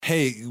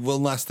Hey,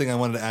 one last thing I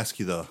wanted to ask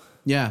you, though.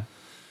 Yeah.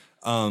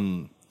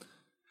 Out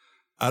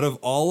of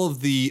all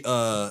of the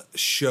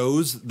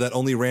shows that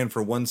only ran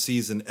for one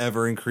season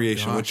ever in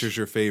creation, which is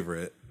your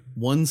favorite?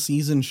 One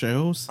season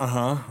shows?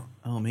 Uh-huh.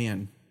 Oh,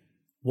 man.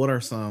 What are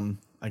some?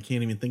 I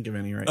can't even think of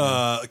any right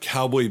now.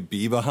 Cowboy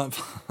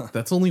Bebop.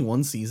 That's only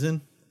one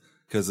season?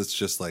 Because it's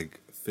just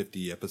like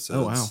 50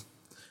 episodes.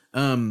 Oh,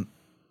 wow.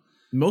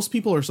 Most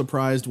people are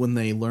surprised when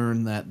they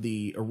learn that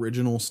the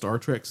original Star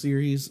Trek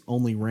series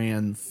only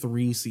ran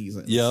 3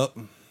 seasons. Yep.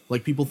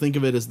 Like, people think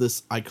of it as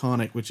this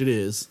iconic, which it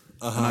is,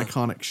 an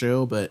iconic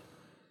show, but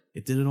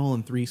it did it all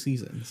in 3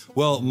 seasons.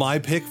 Well, my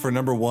pick for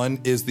number 1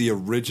 is the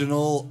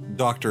original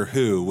Doctor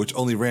Who, which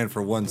only ran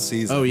for 1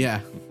 season. Oh,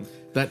 yeah.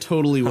 That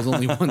totally was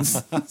only 1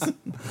 season.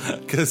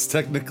 Because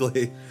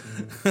technically...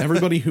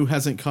 Everybody who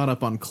hasn't caught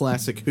up on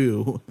classic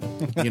Who,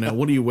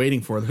 what are you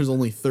waiting for? There's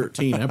only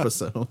 13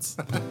 episodes.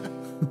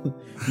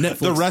 Netflix.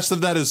 The rest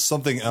of that is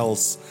something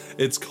else.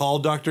 It's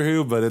called Doctor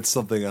Who, but it's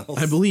something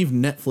else. I believe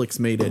Netflix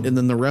made it, and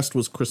then the rest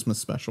was Christmas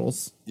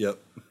specials. Yep.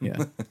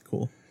 Yeah,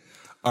 cool.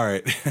 All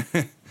right.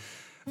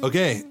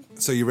 Okay,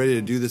 so you ready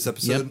to do this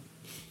episode? Yep.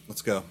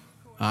 Let's go.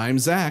 I'm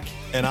Zach.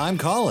 And I'm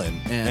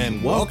Colin.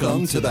 And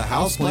welcome to the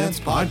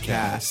Houseplants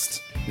Podcast.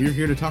 We're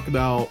here to talk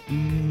about...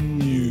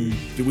 do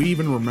we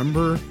even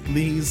remember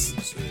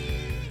these?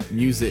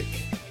 Music,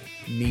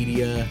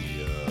 media,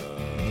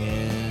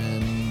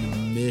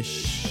 and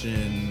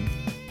mission.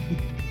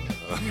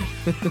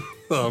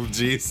 Oh,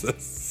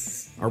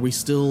 Jesus. Are we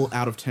still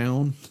out of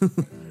town?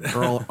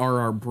 Or are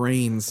our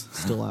brains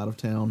still out of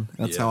town?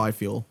 That's how I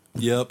feel.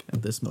 Yep.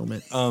 At this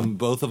moment.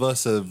 Both of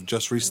us have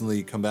just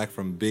recently come back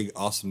from big,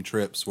 awesome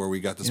trips where we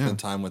got to spend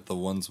time with the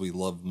ones we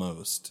love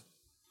most.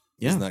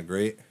 Yeah. Isn't that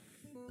great?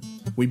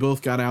 We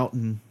both got out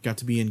and got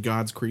to be in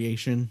God's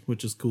creation,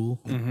 which is cool.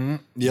 Mm-hmm.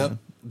 Yep.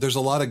 There's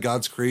a lot of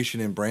God's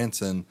creation in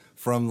Branson,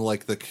 from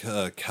like the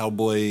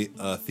cowboy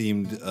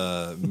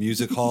themed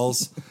music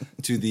halls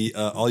to the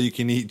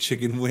all-you-can-eat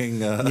chicken wing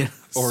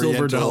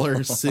Silver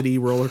Dollar City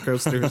roller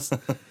coasters.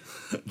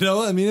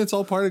 No, I mean, it's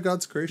all part of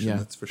God's creation. Yeah.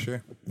 That's for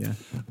sure. Yeah.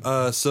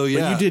 But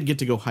you did get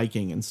to go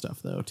hiking and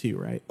stuff, though, too,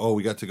 right? Oh,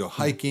 we got to go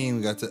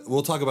hiking.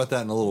 We'll talk about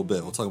that in a little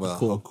bit. We'll talk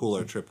about how cool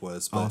our trip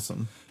was. But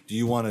awesome. Do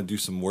you want to do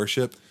some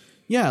worship?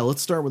 Yeah,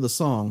 let's start with a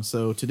song.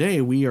 So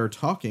today we are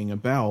talking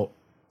about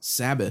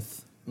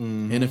Sabbath.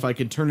 Mm-hmm. And if I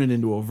could turn it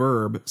into a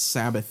verb,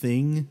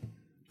 Sabbathing,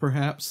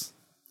 perhaps.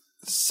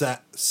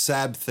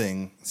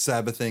 Sabbathing,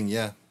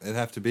 yeah, it'd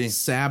have to be.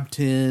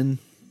 Sabtin.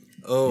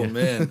 Oh,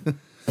 man.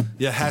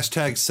 Yeah,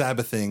 hashtag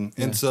Sabbathing.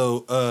 Yeah. And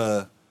so,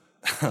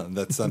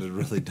 that sounded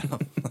really dumb.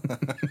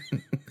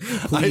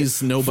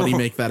 Please, nobody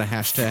make that a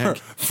hashtag.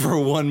 For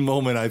one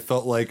moment, I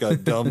felt like a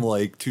dumb,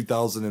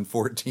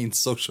 2014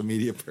 social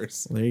media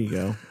person. There you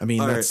go. I mean,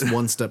 that's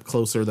one step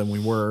closer than we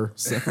were.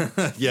 So.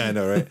 Yeah, I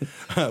know, right?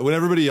 When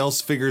everybody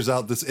else figures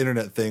out this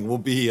internet thing, we'll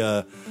be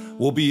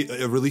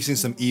releasing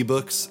some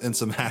ebooks and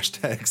some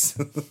hashtags.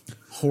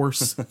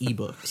 Horse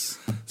ebooks.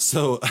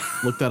 So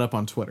look that up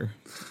on Twitter.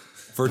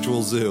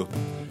 Virtual zoo.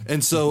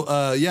 And so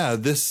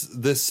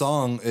this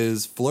song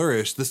is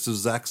Flourish. This was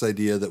Zach's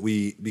idea that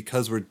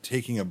because we're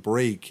taking a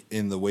break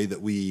in the way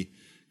that we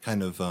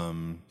kind of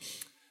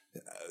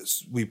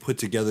we put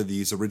together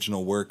these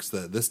original works,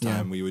 that this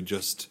time we would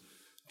just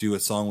do a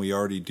song we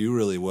already do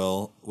really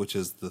well, which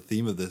is the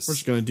theme of this. We're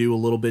just going to do a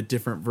little bit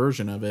different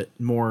version of it,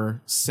 more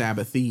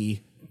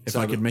Sabbathy, if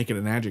I could make it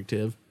an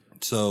adjective.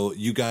 So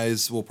you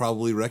guys will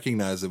probably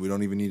recognize it. We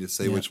don't even need to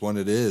say which one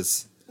it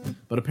is.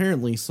 But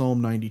apparently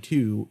Psalm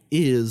 92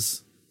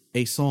 is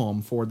a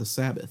psalm for the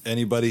Sabbath.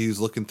 Anybody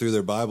who's looking through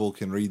their Bible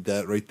can read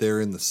that right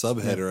there in the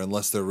subheader,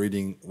 unless they're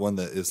reading one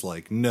that is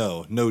like,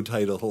 no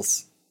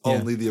titles,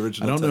 only the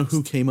original I don't text. know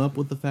who came up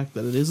with the fact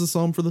that it is a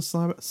psalm for the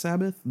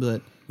Sabbath,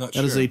 but that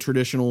is a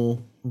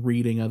traditional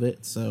reading of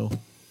it, so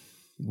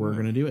we're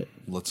going to do it.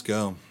 Let's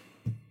go.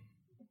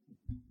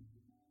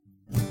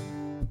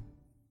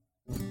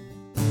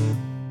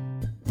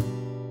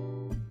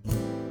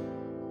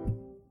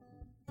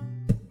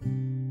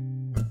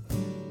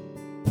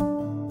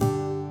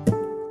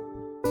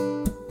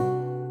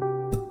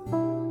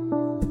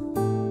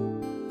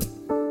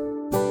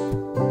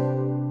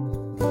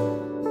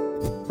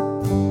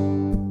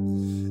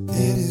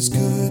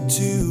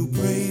 To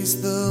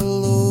praise the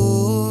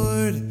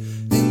Lord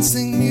and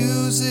sing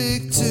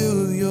music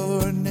to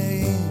your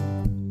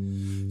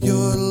name,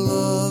 your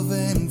love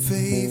and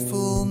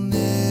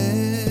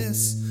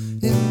faithfulness.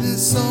 In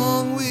this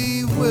song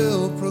we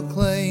will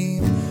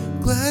proclaim,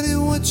 glad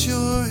in what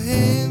your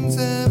hands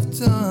have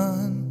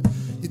done,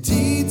 your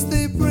deeds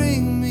they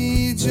bring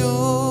me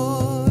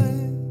joy.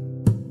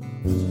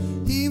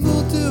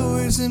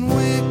 Evildoers and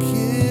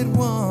wicked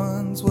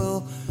ones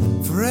will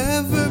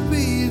forever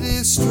be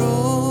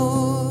destroyed.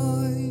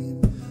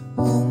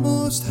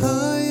 Most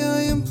high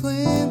I am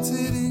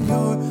planted in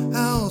your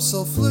house,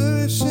 I'll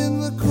flourish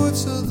in the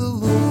courts of the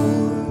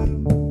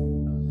Lord.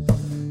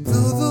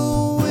 Though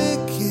the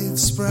wicked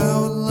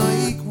sprout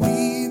like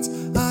weeds,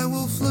 I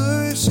will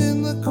flourish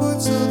in the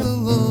courts of the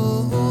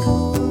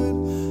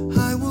Lord.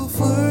 I will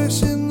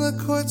flourish in the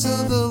courts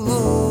courts of the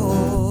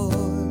Lord.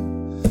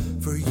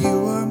 For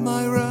you are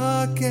my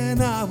rock,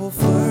 and I will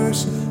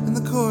flourish in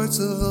the courts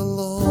of the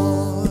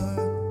Lord.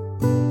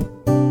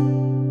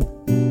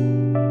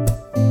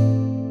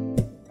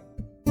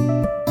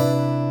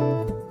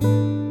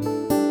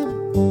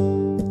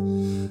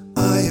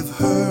 I have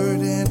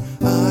heard and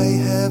I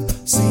have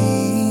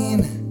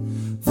seen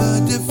the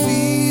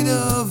defeat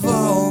of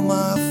all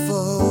my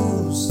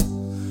foes.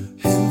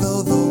 And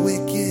though the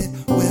wicked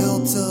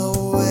wilt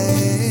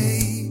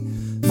away,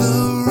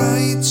 the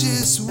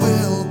righteous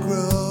will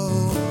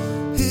grow.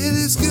 It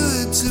is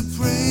good to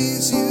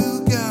praise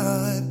you,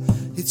 God.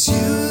 It's you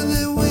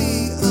that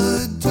we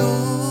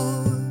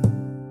adore.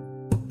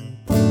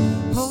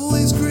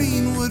 Always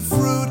greenwood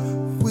fruit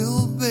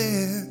will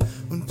bear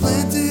when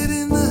planted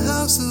in the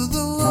house of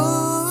the Lord.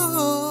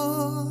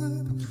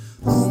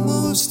 O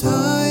Most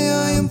High,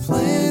 I am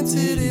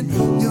planted in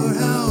your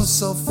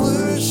house. I'll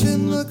flourish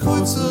in the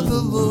courts of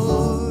the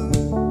Lord.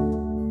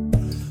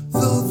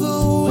 Though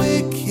the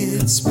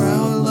wicked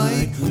sprout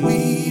like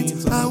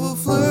weeds, I will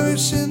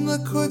flourish in the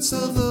courts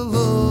of the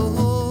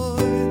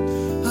Lord.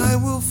 I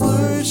will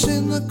flourish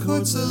in the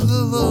courts of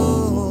the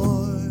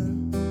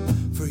Lord.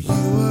 For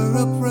you are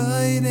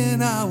upright,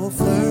 and I will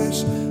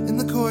flourish in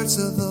the courts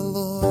of the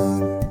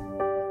Lord.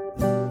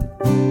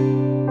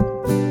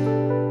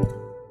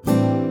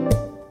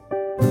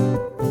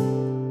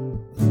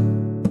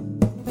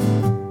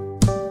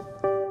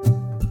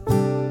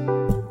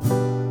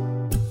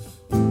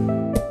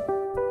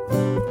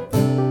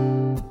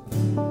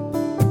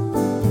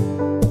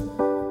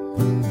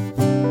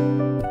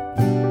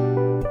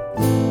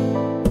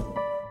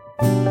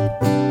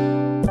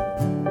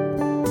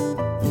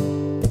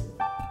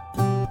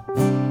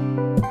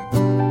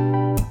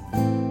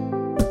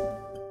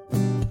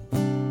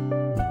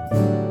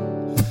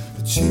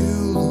 But you,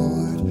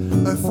 Lord,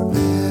 are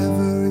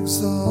forever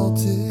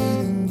exalted,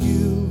 and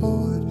you,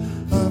 Lord,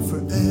 are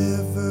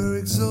forever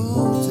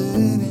exalted,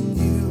 and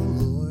you,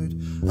 Lord,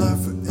 are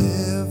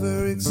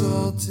forever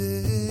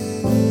exalted.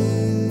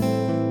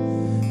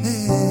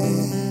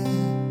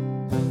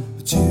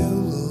 But you,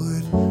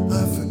 Lord,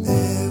 are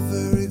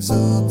forever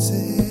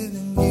exalted,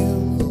 and you,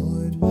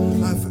 Lord,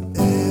 are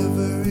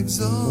forever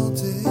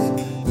exalted.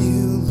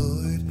 You,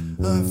 Lord,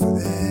 are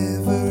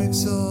forever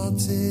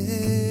exalted.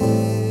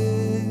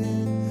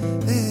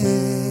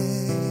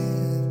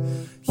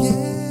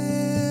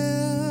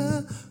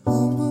 Yeah, O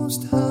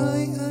Most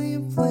High, I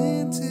am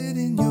planted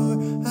in your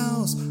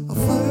house. I'll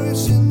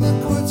flourish in the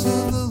courts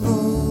of the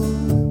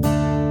Lord.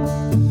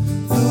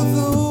 Though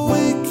the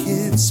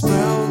wicked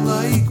sprout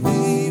like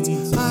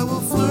weeds, I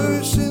will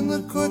flourish in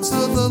the courts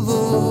of the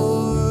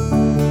Lord.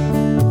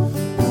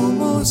 O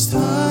Most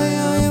High,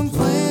 I am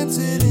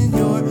planted in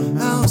your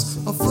house.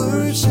 I'll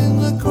flourish in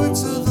the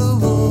courts of the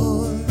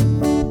Lord.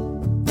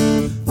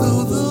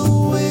 Though the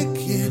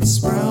wicked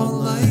sprout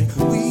like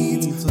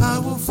weeds, I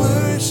will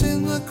flourish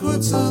in the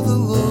courts of the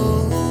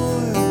Lord.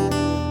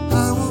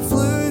 I will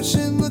flourish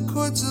in the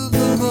courts of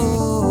the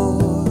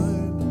Lord.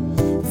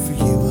 For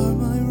you are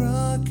my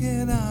rock,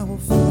 and I will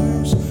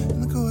flourish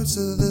in the courts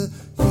of the.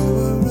 You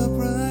are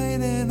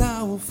upright, and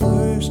I will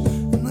flourish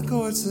in the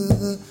courts of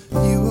the.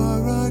 You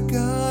are our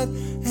God,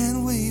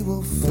 and we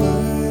will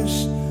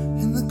flourish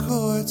in the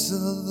courts of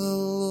the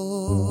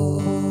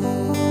Lord.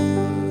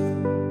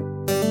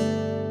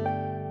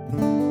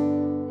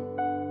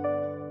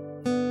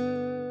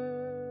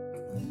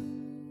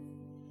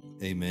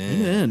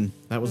 Amen. Amen.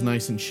 That was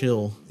nice and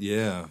chill.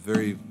 Yeah,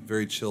 very,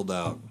 very chilled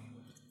out.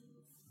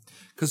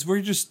 Because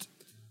we're just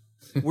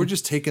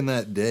taking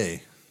that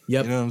day.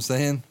 Yep. You know what I'm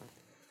saying?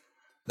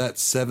 That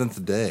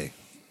seventh day.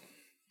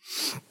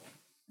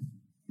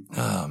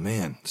 Oh,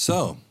 man.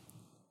 So,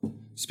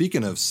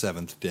 speaking of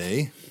seventh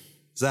day,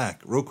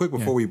 Zach, real quick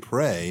before we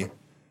pray,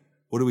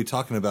 what are we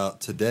talking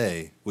about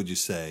today, would you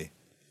say?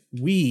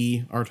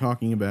 We are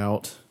talking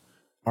about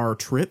our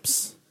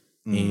trips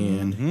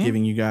and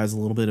giving you guys a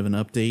little bit of an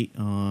update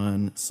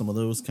on some of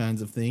those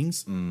kinds of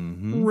things.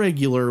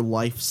 Regular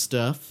life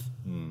stuff.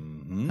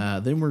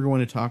 Then we're going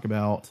to talk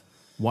about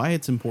why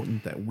it's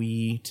important that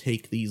we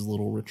take these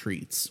little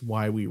retreats,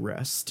 why we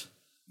rest.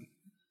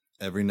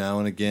 Every now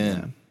and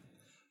again.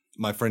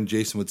 My friend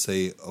Jason would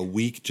say a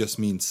week just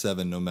means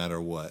 7 no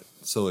matter what.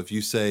 So if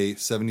you say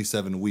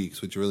 77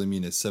 weeks, what you really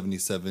mean is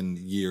 77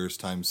 years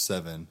times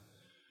 7.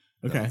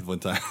 Okay. One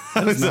time.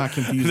 That's not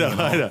confusing No, at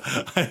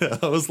all. I know.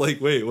 I was like,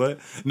 wait, what?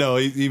 No,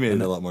 he made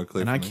it a lot more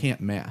clear. And for I me.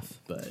 can't math,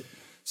 but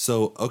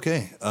So,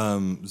 okay.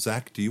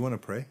 Zach, do you want to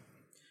pray?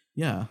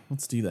 yeah,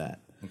 let's do that.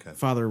 Okay.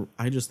 Father,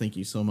 I just thank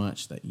you so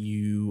much that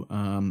you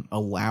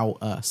allow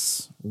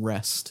us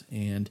rest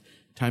and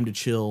time to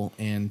chill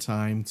and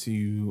time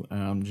to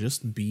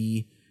just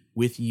be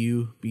with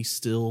you, be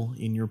still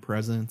in your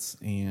presence,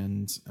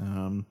 and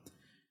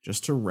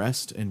just to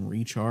rest and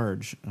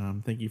recharge.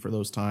 Thank you for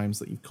those times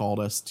that you've called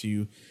us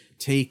to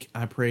take.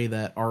 I pray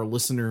that our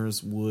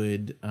listeners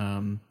would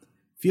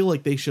feel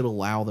like they should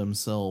allow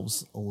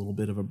themselves a little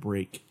bit of a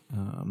break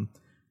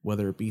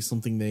whether it be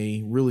something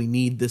they really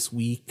need this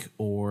week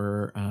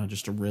or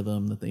just a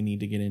rhythm that they need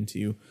to get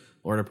into.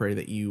 Lord, I pray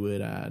that you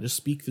would just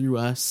speak through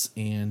us,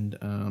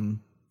 and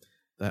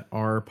that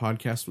our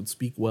podcast would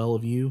speak well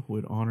of you,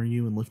 would honor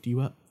you and lift you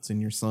up. It's in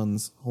your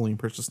Son's holy and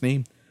precious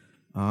name.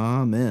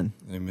 Amen.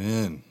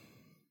 Amen.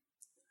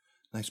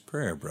 Nice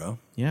prayer, bro.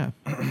 Yeah.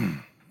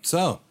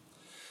 So,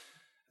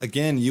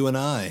 again, you and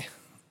I,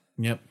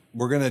 Yep.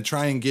 we're going to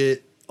try and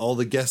get all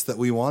the guests that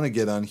we want to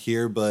get on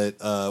here, but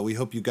we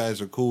hope you guys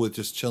are cool with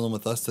just chilling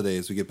with us today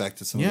as we get back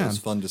to some of those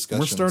fun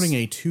discussions. We're starting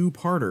a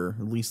 2-parter.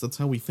 At least that's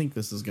how we think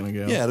this is going to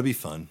go. Yeah, it'll be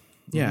fun.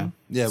 Yeah.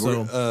 Yeah,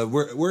 So,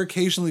 we're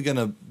occasionally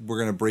gonna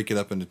break it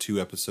up into 2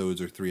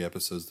 episodes or 3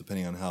 episodes,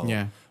 depending on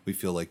how we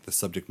feel like the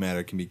subject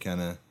matter can be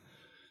kind of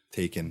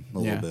taken a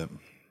little bit.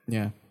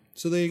 Yeah.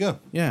 So there you go.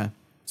 Yeah.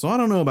 So I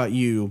don't know about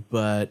you,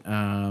 but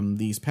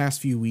these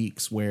past few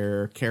weeks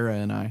where Kara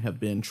and I have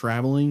been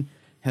traveling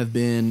have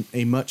been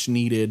a much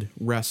needed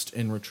rest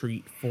and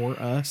retreat for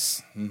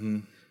us.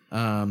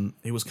 Mm-hmm.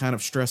 It was kind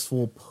of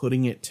stressful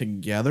putting it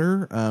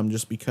together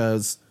just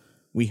because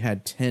we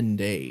had 10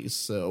 days.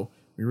 So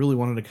we really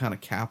wanted to kind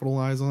of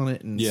capitalize on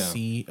it and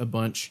see a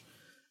bunch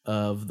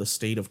of the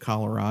state of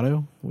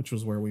Colorado, which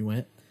was where we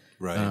went.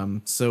 Right.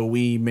 So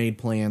we made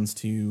plans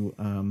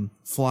to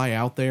fly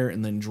out there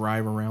and then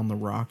drive around the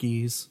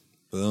Rockies.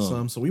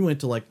 Boom. So we went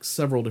to like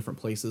several different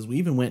places. We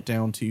even went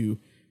down to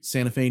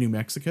Santa Fe, New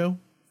Mexico.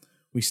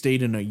 We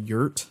stayed in a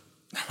yurt.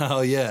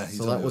 Oh yeah.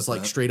 So that was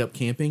like straight up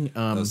camping.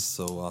 That was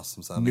so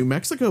awesome sounding. New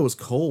Mexico was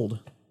cold.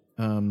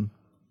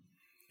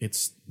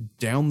 It's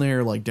down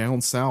there, like down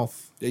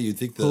south. Yeah, you'd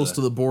think close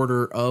to the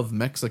border of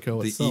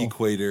Mexico itself. The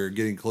equator,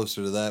 getting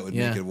closer to that would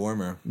make it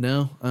warmer.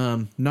 No,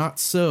 not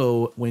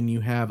so when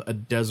you have a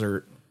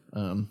desert.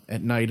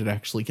 At night, it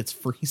actually gets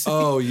freezing.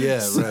 Oh yeah,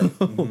 right.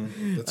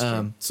 Mm-hmm. That's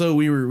true. So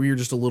we were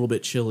just a little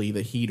bit chilly.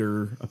 The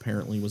heater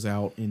apparently was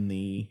out in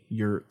the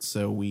yurt,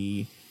 so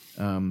we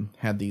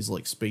had these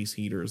like space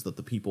heaters that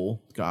the people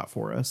got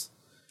for us.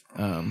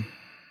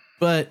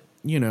 But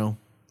you know,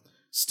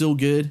 still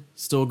good,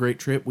 still a great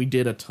trip. We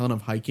did a ton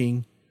of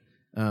hiking,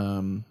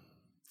 and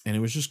it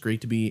was just great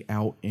to be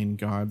out in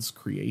God's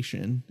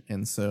creation.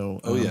 And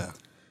so,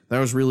 that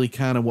was really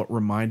kind of what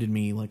reminded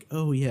me, like,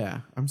 oh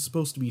yeah, I'm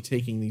supposed to be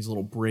taking these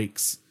little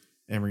breaks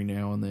every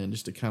now and then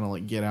just to kind of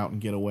like get out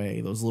and get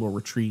away. Those little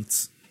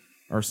retreats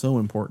are so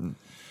important.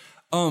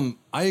 I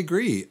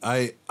agree.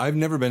 I've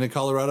never been to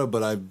Colorado,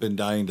 but I've been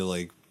dying to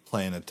like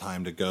plan a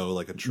time to go,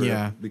 like a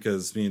trip,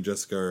 because me and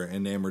Jessica are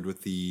enamored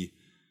with the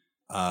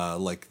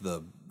like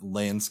the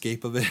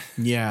landscape of it.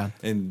 Yeah.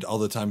 And all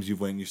the times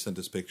you've went and you sent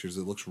us pictures,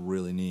 it looks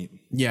really neat.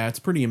 Yeah, it's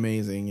pretty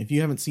amazing. If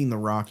you haven't seen the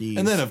Rockies.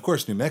 And then of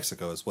course New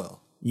Mexico as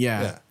well.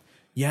 Yeah,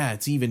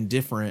 it's even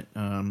different.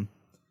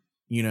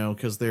 You know,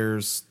 because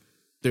there's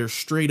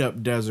straight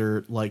up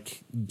desert,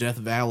 like Death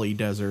Valley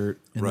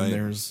Desert, and then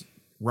there's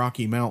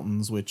Rocky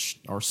Mountains, which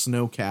are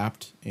snow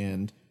capped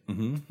and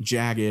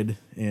jagged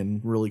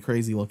and really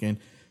crazy looking.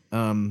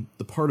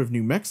 The part of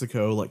New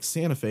Mexico, like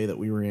Santa Fe that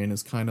we were in,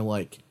 is kind of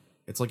like,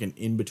 it's like an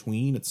in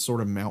between. It's sort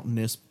of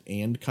mountainous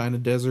and kind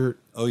of desert.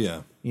 Oh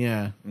yeah,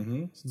 yeah.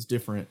 So it's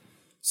different.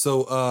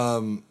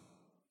 So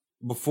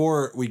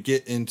before we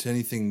get into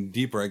anything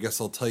deeper, I guess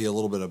I'll tell you a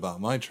little bit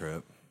about my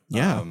trip.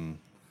 Yeah.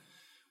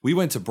 We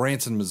went to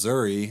Branson,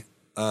 Missouri.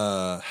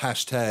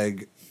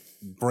 Hashtag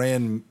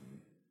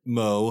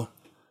Brandmo.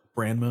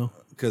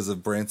 Because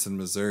of Branson,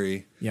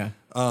 Missouri. Yeah.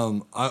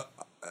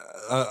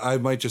 I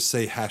might just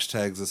say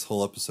hashtags this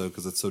whole episode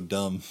because it's so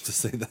dumb to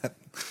say that.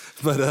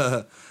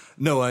 But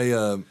no,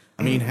 I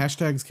mean,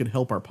 hashtags could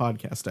help our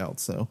podcast out,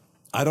 so.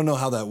 I don't know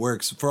how that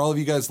works. For all of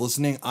you guys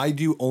listening, I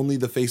do only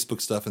the Facebook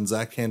stuff, and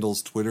Zach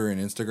handles Twitter and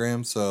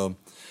Instagram. So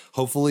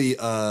hopefully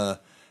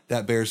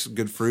that bears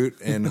good fruit,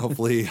 and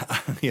hopefully,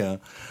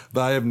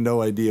 But I have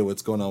no idea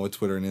what's going on with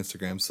Twitter and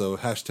Instagram. So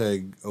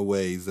hashtag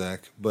away,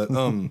 Zach. But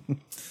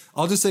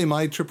I'll just say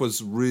my trip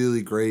was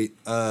really great.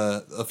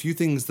 A few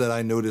things that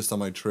I noticed on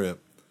my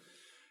trip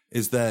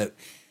is that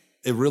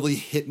it really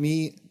hit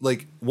me.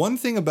 Like, one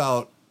thing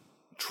about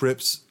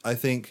trips, I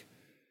think,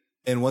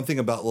 and one thing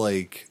about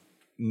like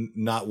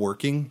not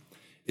working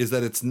is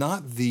that it's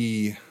not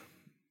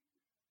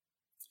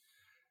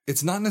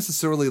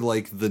necessarily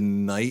like the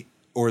night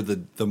or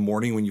the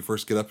morning when you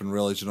first get up and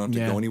realize you don't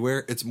have to go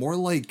anywhere. It's more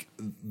like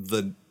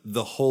the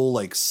whole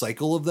like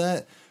cycle of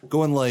that,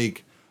 going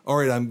like, all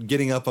right, I'm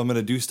getting up, I'm going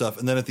to do stuff.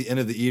 And then at the end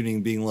of the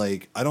evening being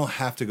like, I don't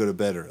have to go to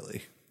bed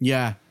early.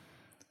 Yeah.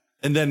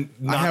 And then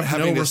not I have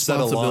having no to set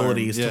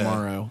responsibilities alarm.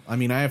 tomorrow. I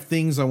mean, I have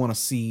things I want to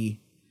see.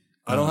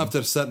 I don't have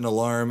to set an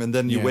alarm, and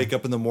then you wake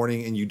up in the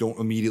morning and you don't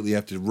immediately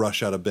have to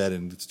rush out of bed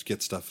and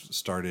get stuff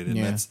started. And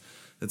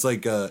it's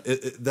like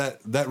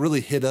that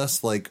really hit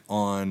us like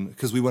on,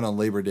 because we went on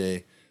Labor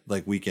Day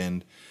like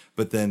weekend,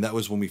 but then that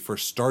was when we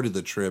first started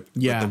the trip.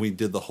 Yeah. But then we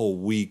did the whole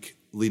week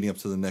leading up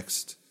to the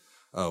next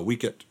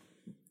weekend.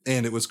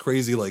 And it was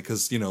crazy, like,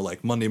 because, you know,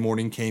 like Monday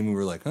morning came, we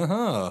were like,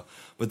 but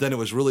then it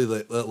was really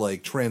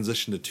like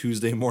transition to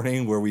Tuesday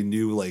morning where we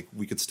knew like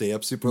we could stay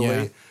up super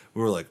late.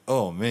 We were like,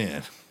 oh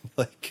man,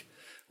 like,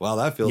 wow,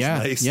 that feels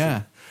nice.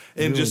 Yeah.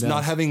 and really just not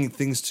does. having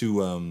things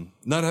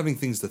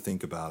to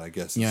think about, I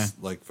guess. Yeah. Is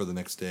like for the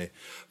next day.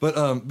 But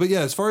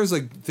yeah, as far as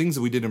like things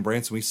that we did in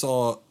Branson, we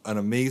saw an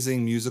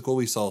amazing musical.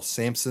 We saw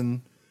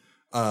Samson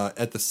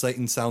at the Sight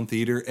and Sound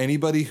Theater.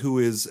 Anybody who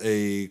is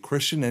a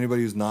Christian,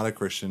 anybody who's not a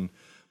Christian,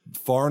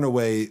 far and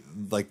away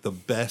like the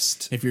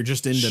best. If you're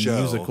just into show.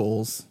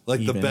 musicals,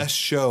 Like even. the best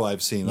show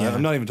I've seen. Yeah.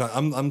 I'm not even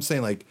talking. I'm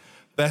saying like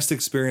best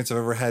experience I've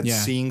ever had Yeah.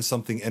 seeing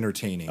something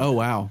entertaining. Oh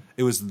wow!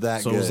 It was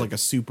that So good. it was like a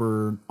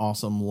super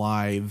awesome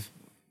live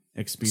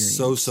experience.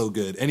 So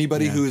good.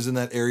 Anybody Yeah. who is in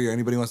that area, or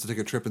anybody wants to take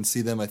a trip and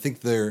see them, I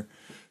think they're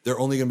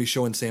only going to be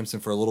showing Samson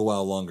for a little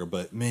while longer.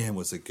 But man,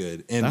 was it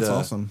good! And That's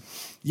awesome.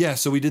 Yeah,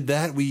 so we did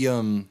that. We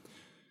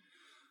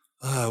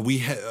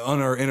had on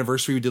our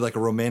anniversary, we did like a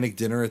romantic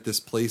dinner at this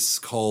place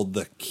called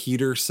the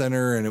Keeter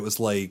Center, and it was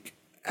like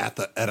at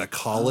a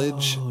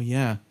college. Oh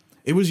yeah,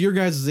 it was your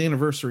guys'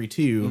 anniversary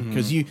too,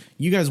 because you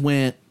guys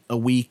went a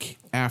week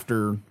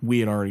after we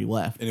had already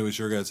left, And it was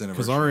your guys' because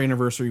anniversary. our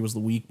anniversary was the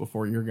week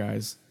before your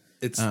guys.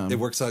 It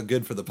works out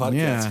good for the podcast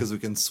yeah. because we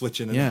can switch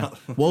in and Yeah. out.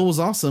 Well, it was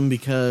awesome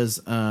because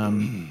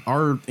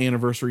our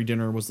anniversary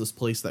dinner was this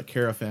place that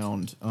Kara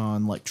found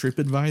on like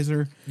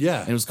TripAdvisor. Yeah.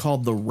 And it was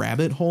called the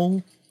Rabbit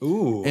Hole.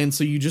 Ooh. And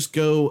so you just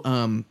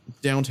go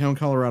downtown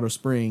Colorado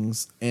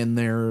Springs, and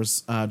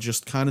there's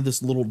just kind of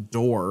this little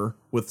door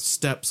with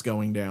steps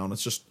going down.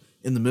 It's just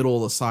in the middle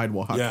of the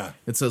sidewalk. Yeah.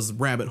 It says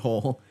Rabbit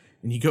Hole.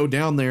 And you go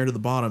down there to the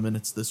bottom, and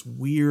it's this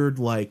weird,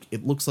 like,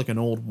 it looks like an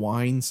old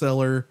wine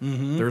cellar.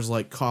 There's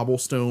like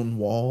cobblestone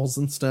walls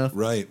and stuff.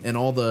 Right. And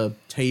all the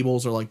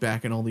tables are like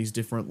back in all these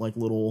different like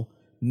little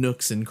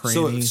nooks and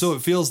crannies. So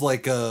it feels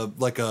like a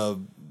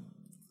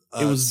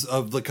it was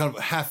like kind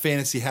of half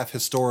fantasy, half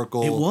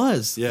historical. It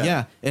was. Yeah.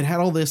 Yeah. It had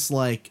all this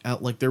like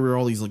there were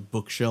all these like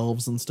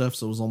bookshelves and stuff.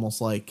 So it was almost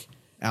like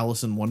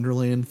Alice in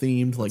Wonderland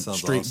themed, like sounds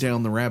straight awesome.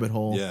 down the rabbit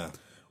hole. Yeah.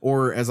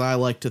 Or as I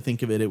like to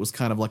think of it, it was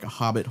kind of like a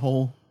hobbit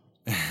hole.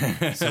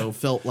 So it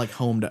felt like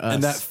home to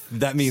us. And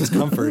that means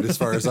comfort as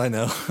far as I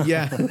know.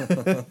 yeah.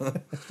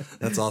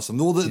 That's awesome.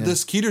 Well,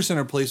 this Keeter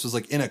Center place was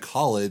like in a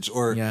college,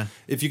 or Yeah.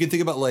 if you can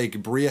think about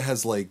like Berea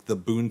has like the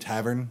Boone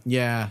Tavern.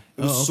 Yeah.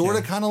 It was sort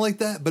of kind of like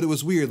that, but it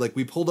was weird. Like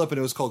we pulled up and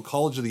it was called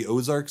College of the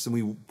Ozarks, and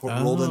we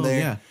rolled in there.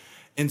 Yeah.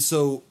 And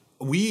so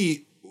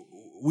we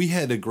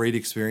had a great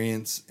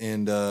experience,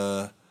 and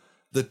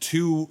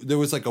there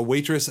was like a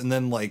waitress and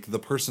then like the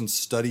person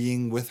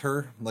studying with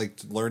her, like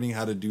learning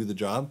how to do the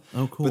job.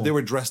 Oh, cool. But they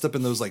were dressed up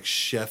in those like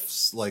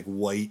chef's like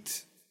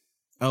white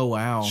Oh,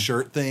 wow.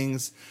 shirt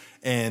things,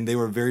 and they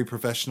were very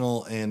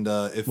professional. And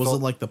Was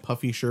it like the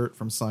puffy shirt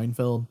from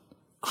Seinfeld?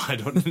 I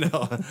don't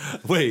know.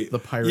 Wait, The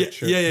pirate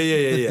shirt.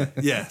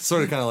 Yeah.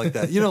 Sort of kind of like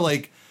that.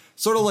 Like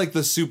sort of like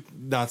the soup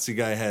Nazi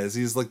guy has.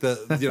 He's like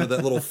that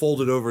little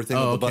folded over thing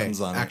with the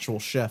buttons on it. Actual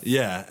chef.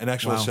 Yeah, an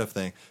actual Wow. chef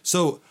thing.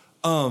 So,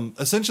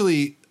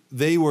 essentially,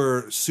 they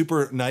were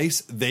super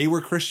nice. They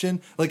were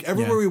Christian. Like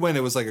everywhere Yeah. we went,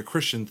 it was like a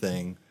Christian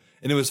thing,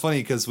 and it was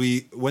funny because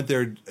we went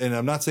there, and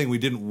I'm not saying we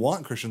didn't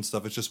want Christian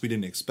stuff. It's just we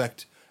didn't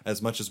expect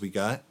as much as we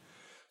got.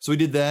 So we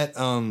did that,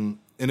 and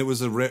it was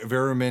a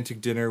very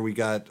romantic dinner. We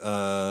got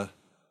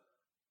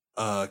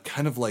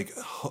kind of like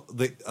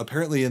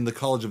apparently in the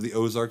College of the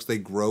Ozarks they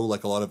grow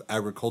like a lot of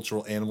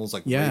agricultural animals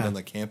like right on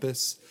the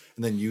campus,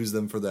 and then use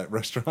them for that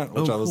restaurant,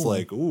 which I was cool.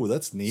 like, ooh,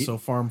 that's neat. So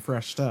farm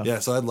fresh stuff. Yeah,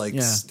 so I had like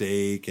Yeah.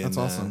 steak and That's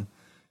awesome.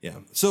 yeah.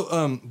 So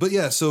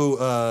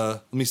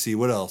let me see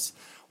what else.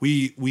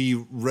 We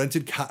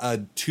rented a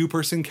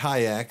 2-person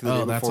kayak the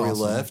day that's before we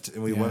awesome. left,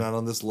 and we went out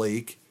on this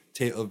lake,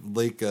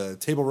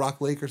 Table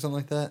Rock Lake or something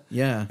like that.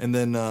 Yeah. And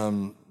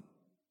then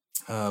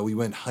we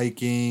went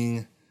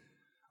hiking.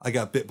 I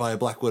got bit by a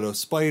black widow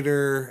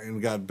spider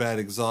and got bad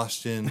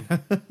exhaustion.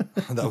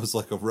 That was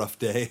like a rough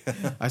day.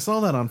 I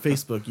saw that on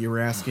Facebook. You were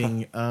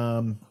asking,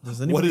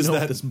 does anybody What is know that?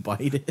 what this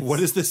bite is? What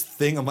is this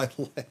thing on my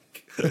leg?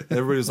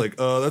 Everybody was like,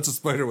 "Oh, that's a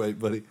spider bite,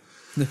 buddy."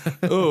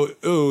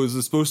 Is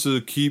it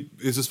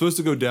supposed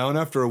to go down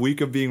after a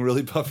week of being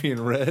really puffy and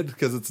red?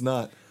 Because it's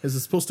not. Is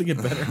it supposed to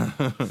get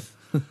better?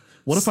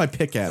 What if I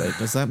pick at it?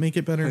 Does that make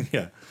it better?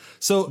 Yeah.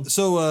 So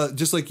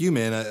just like you,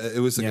 man, it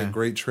was like a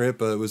great trip.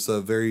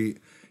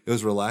 It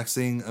was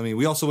relaxing. I mean,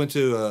 we also went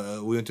to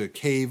a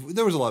cave.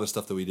 There was a lot of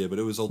stuff that we did, but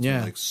it was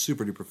ultimately like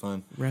super duper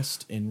fun.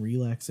 Rest and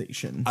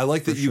relaxation. I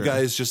like that you sure.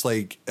 guys just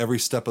like every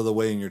step of the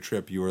way in your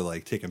trip, you were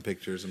like taking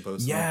pictures and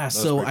posting. Yeah, That was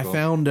so pretty I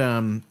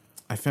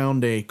cool.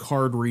 found a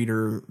card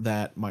reader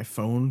that my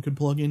phone could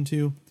plug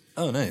into.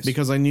 Oh, nice.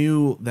 Because I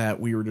knew that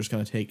we were just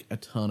going to take a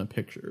ton of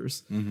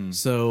pictures. Mm-hmm.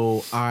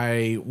 So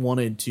I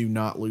wanted to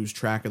not lose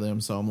track of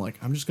them. So I'm like,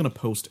 I'm just going to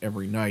post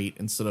every night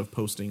instead of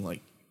posting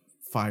like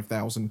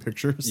 5,000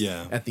 pictures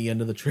at the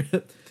end of the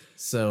trip.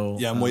 So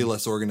yeah, I'm way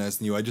less organized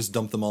than you. I just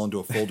dump them all into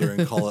a folder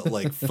and call it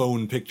like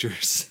phone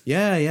pictures.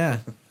 Yeah.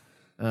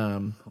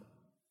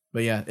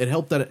 But yeah, it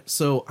helped that.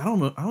 So I don't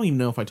know. I don't even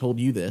know if I told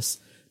you this,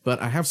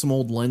 but I have some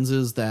old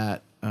lenses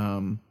that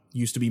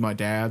used to be my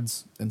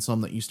dad's and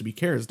some that used to be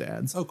Kara's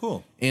dad's. Oh,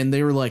 cool. And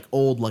they were like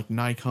old, like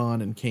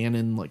Nikon and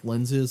Canon like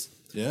lenses.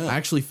 Yeah. I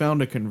actually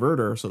found a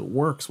converter so it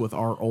works with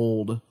our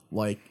old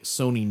like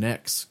Sony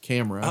Nex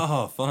camera.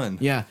 Oh, fun.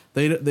 Yeah,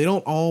 they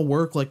don't all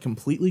work like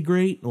completely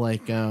great.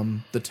 Like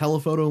the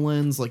telephoto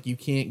lens, like you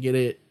can't get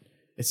it.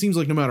 It seems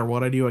like no matter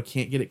what I do, I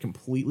can't get it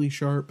completely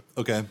sharp.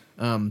 Okay.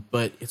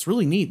 But it's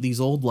really neat. These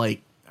old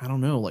like I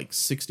don't know, like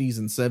 60s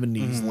and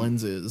 70s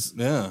lenses.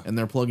 Yeah. And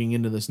they're plugging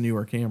into this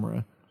newer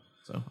camera.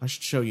 So I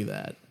should show you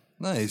that.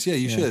 Nice. Yeah,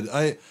 you should.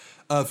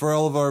 For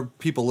all of our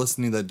people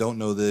listening that don't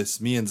know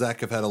this, me and Zach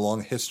have had a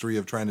long history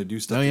of trying to do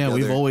stuff together.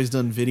 We've always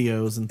done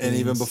videos and things. And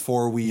even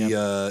before we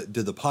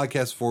did the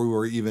podcast, before we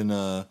were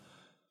even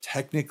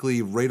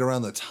technically right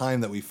around the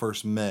time that we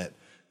first met,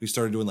 we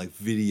started doing like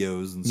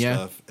videos and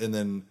stuff. And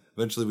then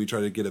eventually we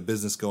tried to get a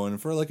business going.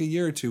 And for like a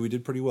year or two, we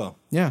did pretty well.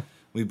 Yeah.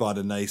 We bought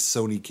a nice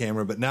Sony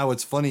camera. But now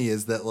what's funny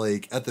is that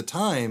like at the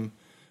time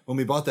when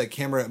we bought that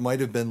camera, it might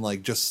have been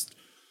like just...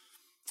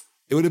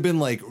 It would have been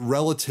like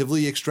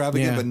relatively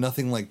extravagant, but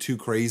nothing like too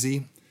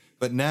crazy.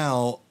 But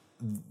now,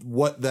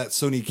 what that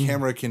Sony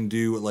camera can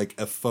do, like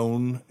a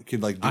phone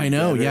could like do I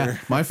know, better. yeah.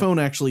 My phone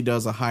actually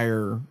does a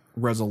higher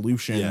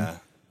resolution,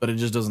 but it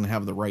just doesn't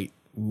have the right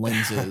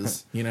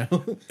lenses, you know?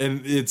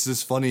 And it's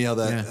just funny how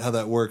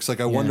that works.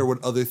 Like I wonder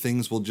what other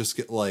things will just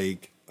get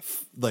like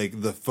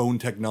the phone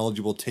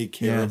technology will take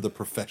care of the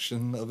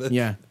profession of it.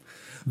 Yeah.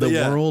 The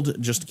world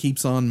just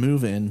keeps on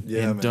moving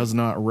and does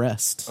not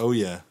rest. Oh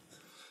yeah.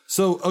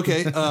 So,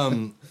 okay,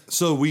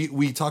 so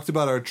we talked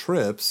about our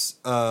trips.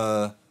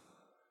 That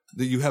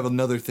you have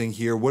another thing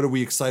here. What are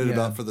we excited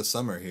about for the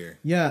summer here?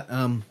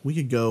 Yeah, we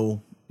could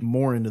go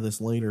more into this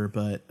later,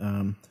 but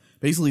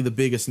basically the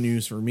biggest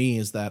news for me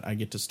is that I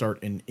get to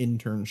start an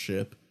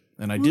internship,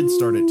 and I did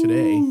start it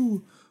today.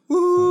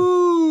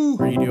 Woo!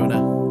 So, are you doing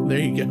it? There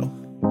you go.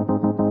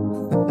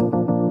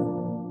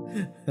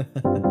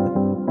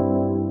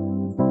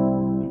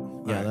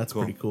 That's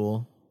cool. Pretty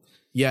cool.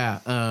 Yeah,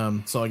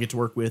 so I get to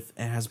work with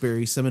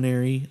Asbury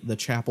Seminary, the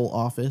chapel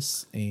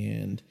office,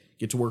 and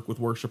get to work with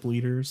worship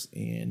leaders,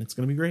 and it's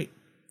going to be great.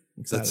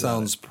 That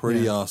sounds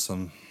pretty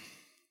awesome.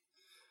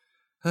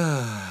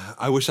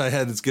 I wish I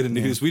had as good a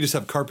news. We just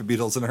have carpet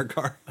beetles in our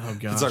car. Oh,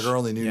 gosh. It's like our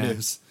only new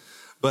news.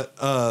 But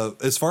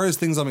as far as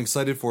things I'm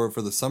excited for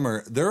the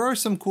summer, there are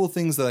some cool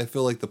things that I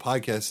feel like the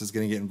podcast is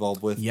going to get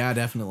involved with. Yeah,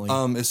 definitely.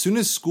 As soon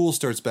as school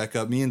starts back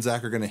up, me and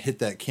Zach are going to hit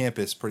that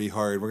campus pretty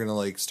hard. We're going to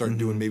like start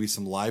doing maybe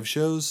some live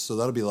shows. So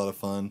that'll be a lot of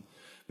fun.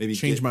 Maybe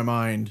change my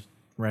mind,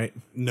 right?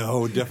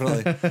 No,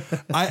 definitely.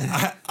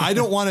 I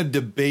don't want to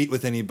debate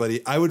with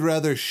anybody. I would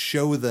rather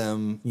show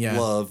them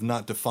love,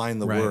 not define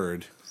the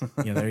word.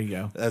 Yeah, there you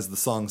go. As the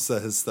song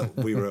says that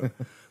we wrote.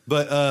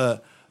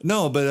 But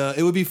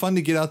it would be fun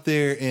to get out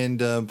there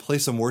and play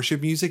some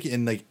worship music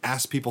and like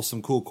ask people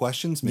some cool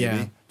questions,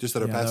 maybe just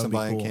that are passing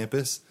by on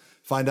campus.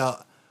 Find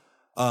out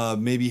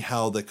maybe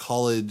how the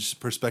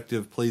college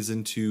perspective plays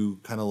into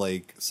kind of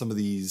like some of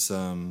these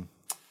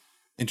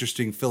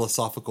interesting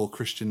philosophical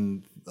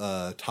Christian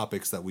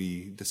topics that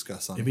we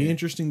discuss on. It'd be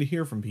interesting to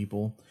hear from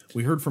people.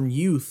 We heard from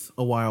youth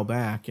a while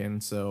back,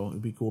 and so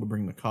it'd be cool to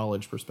bring the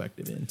college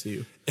perspective in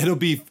too. It'll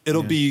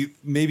be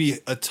maybe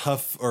a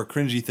tough or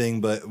cringy thing,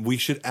 but we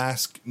should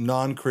ask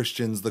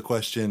non-Christians the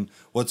question,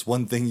 what's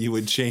one thing you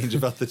would change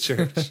about the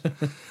church?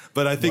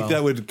 But I think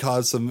that would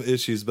cause some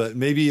issues, but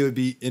maybe it would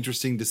be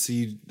interesting to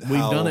see how... We've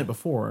done it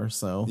before,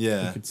 so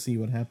we could see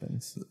what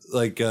happens.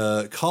 Like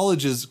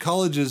college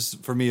is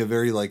for me a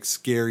very like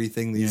scary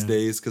thing these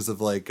days because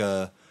of like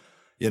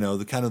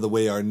the kind of the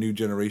way our new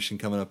generation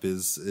coming up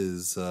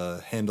is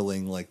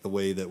handling like the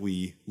way that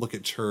we look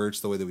at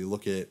church, the way that we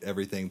look at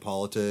everything,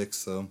 politics.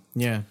 So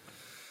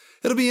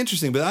it'll be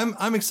interesting. But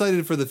I'm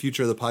excited for the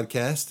future of the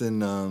podcast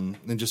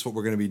and just what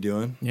we're going to be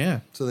doing.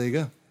 Yeah. So there you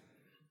go.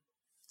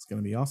 It's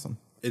going to be awesome.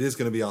 It is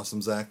going to be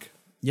awesome, Zach.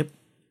 Yep.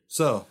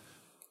 So,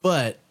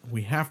 but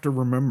we have to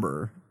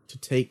remember to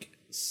take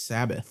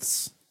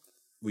Sabbaths.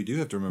 We do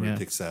have to remember to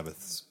take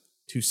Sabbaths.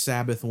 To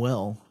Sabbath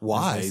well.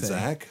 Why,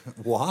 Zach?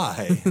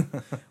 Why?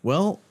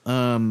 Well,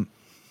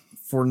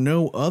 for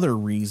no other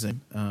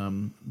reason.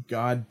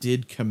 God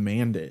did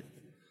command it.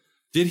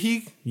 Did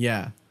he?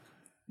 Yeah.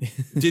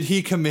 Did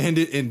he command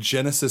it in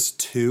Genesis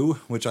 2,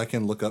 which I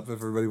can look up if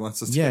everybody wants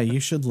to see? Yeah, you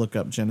should look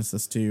up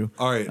Genesis 2.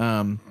 All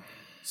right.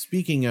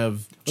 Speaking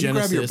of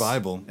Genesis grab your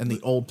Bible. And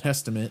the Old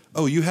Testament.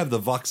 Oh, you have the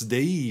Vox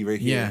Dei right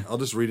here. Yeah. I'll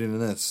just read it in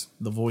this.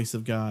 The voice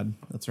of God.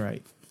 That's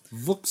right.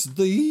 Vox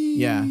Dei.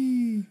 Yeah.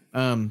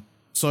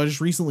 So I just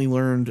recently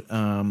learned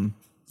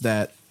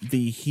that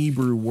the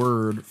Hebrew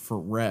word for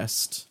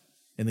rest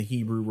and the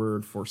Hebrew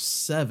word for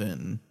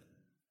 7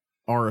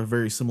 are a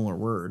very similar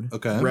word.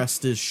 Okay.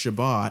 Rest is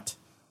Shabbat,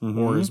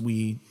 or as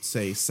we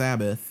say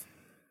Sabbath.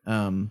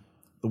 The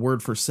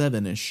word for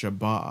 7 is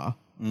Shabbat.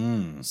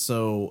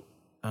 So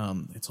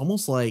it's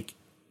almost like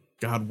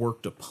God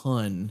worked a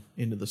pun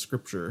into the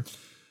scripture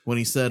when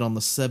he said on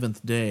the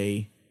 7th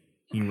day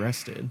he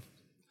rested.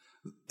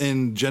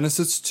 In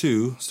Genesis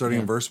 2, starting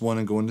in verse 1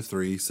 and going to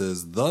 3,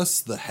 says,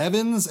 "Thus the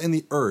heavens and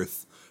the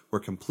earth were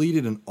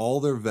completed in all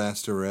their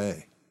vast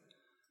array.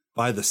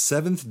 By the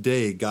seventh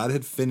day, God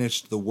had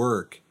finished the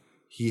work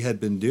he had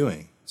been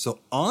doing. So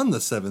on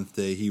the seventh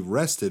day, he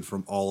rested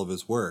from all of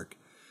his work.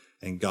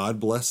 And God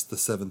blessed the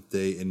seventh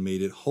day and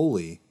made it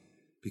holy,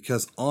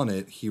 because on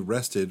it he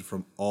rested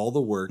from all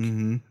the work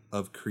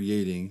of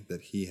creating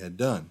that he had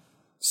done.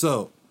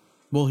 So,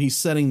 well, he's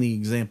setting the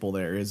example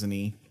there, isn't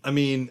he? I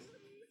mean,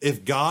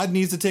 if God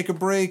needs to take a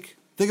break,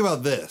 think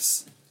about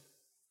this.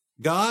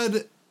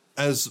 God,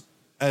 as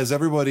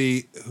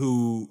everybody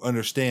who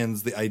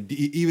understands the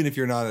idea, even if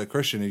you're not a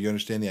Christian, if you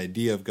understand the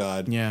idea of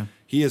God,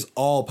 he is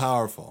all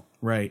powerful.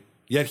 Right.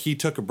 Yet he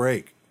took a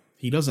break.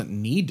 He doesn't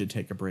need to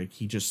take a break.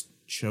 He just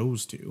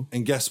chose to.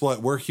 And guess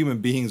what? We're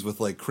human beings with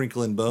like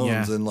crinkling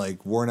bones and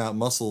like worn out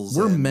muscles.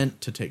 We're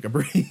meant to take a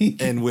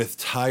break. And with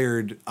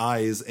tired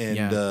eyes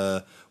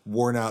and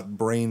worn out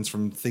brains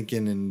from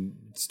thinking and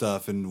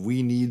stuff. And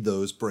we need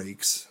those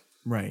breaks.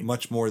 Right.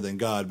 Much more than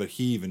God, but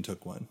he even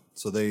took one.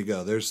 So there you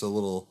go. There's a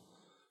little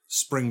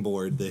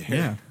springboard there.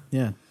 Yeah.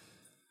 Yeah.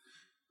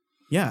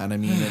 Yeah. And I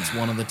mean, it's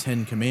one of the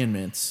 10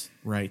 commandments,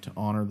 right? To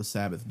honor the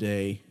Sabbath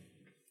day.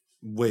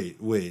 Wait.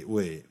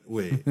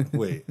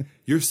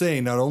 You're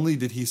saying not only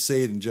did he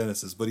say it in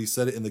Genesis, but he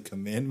said it in the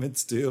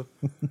commandments too?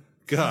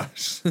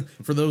 Gosh.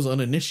 For those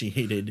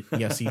uninitiated,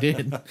 yes, he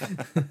did.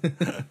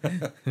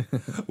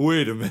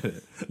 Wait a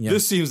minute. Yeah.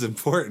 This seems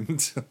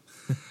important.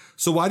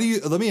 So let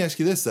me ask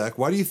you this, Zach.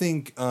 Why do you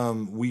think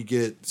we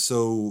get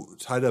so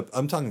tied up?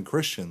 I'm talking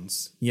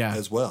Christians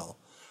as well.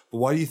 But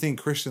why do you think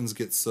Christians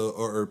get so,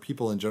 or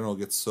people in general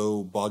get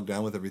so bogged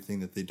down with everything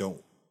that they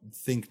don't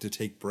think to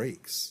take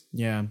breaks?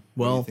 Yeah.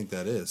 Well, what do you think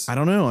that is? I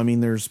don't know. I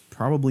mean, there's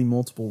probably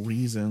multiple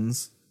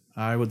reasons.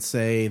 I would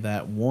say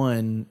that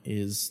one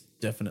is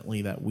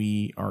definitely that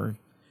we are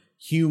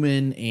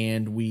human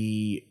and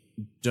we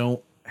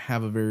don't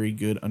have a very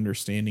good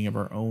understanding of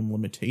our own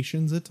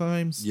limitations at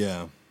times.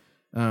 Yeah.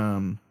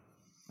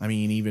 I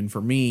mean, even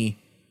for me,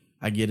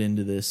 I get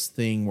into this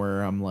thing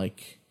where I'm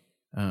like,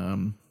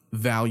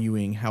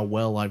 valuing how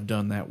well I've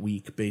done that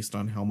week based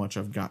on how much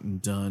I've gotten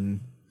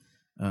done.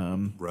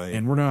 Right.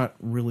 And we're not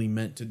really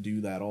meant to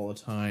do that all the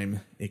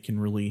time. It can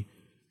really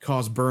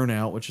cause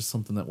burnout, which is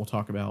something that we'll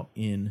talk about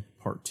in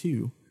part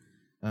 2.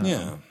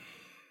 Yeah.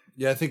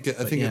 I think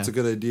it's a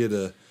good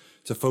idea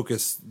to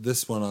focus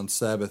this one on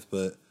Sabbath,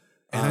 but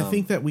and I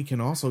think that we can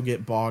also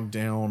get bogged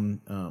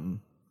down,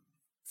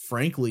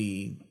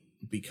 frankly,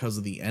 because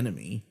of the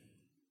enemy.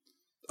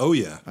 Oh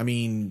yeah. I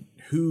mean,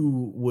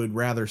 who would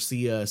rather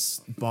see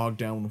us bogged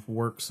down with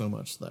work so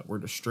much that we're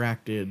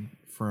distracted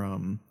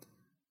from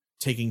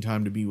taking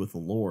time to be with the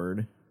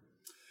Lord?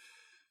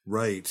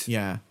 Right.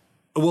 Yeah.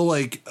 Well,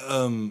 like,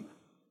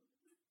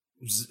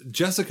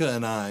 Jessica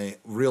and I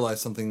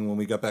realized something when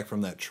we got back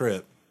from that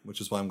trip, which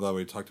is why I'm glad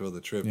we talked about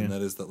the trip. And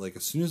that is that, like,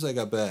 as soon as I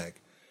got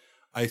back,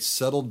 I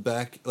settled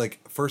back,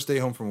 like, first day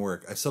home from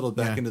work, I settled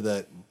back into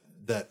that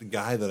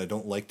guy that I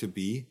don't like to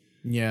be.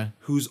 Yeah.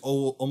 Who's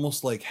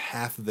almost like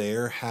half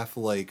there, half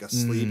like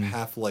asleep,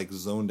 half like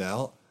zoned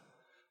out.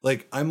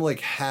 Like, I'm like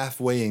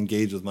halfway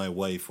engaged with my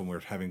wife when we're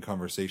having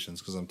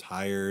conversations because I'm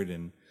tired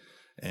and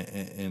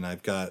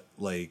I've got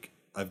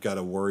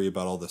to worry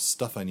about all the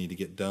stuff I need to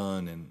get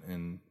done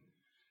and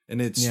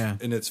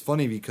it's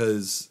funny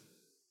because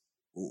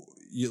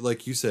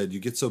like you said, you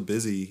get so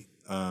busy.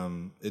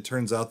 It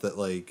turns out that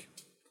like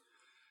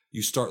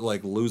you start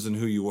like losing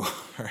who you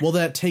are. Well,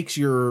 that takes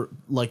your,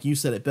 like you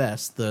said it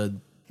best,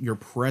 your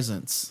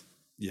presence.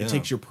 Yeah. It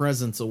takes your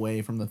presence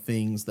away from the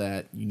things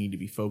that you need to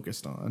be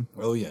focused on.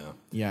 Oh yeah.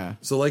 Yeah.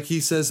 So like he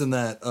says in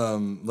that,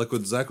 like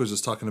what Zach was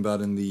just talking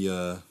about in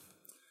the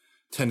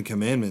 10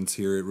 Commandments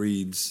here, it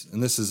reads,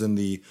 and this is in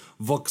the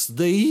Vox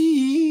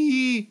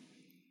Dei.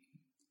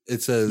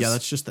 It says, yeah,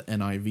 that's just the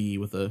NIV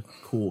with a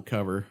cool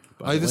cover.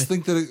 I just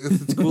think that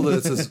it's cool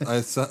that it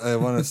says, I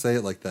want to say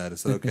it like that.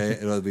 Is that okay?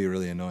 It'll be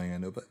really annoying, I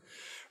know, but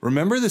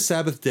remember the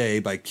Sabbath day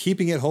by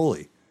keeping it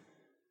holy.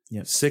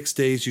 Yep. 6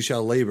 days you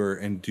shall labor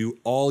and do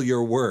all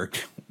your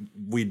work.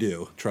 We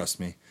do, trust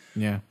me.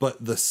 Yeah.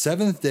 But the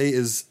seventh day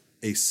is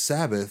a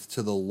Sabbath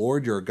to the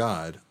Lord your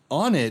God.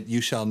 On it you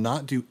shall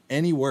not do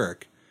any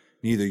work,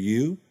 neither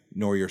you,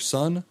 nor your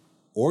son,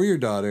 or your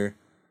daughter,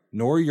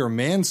 nor your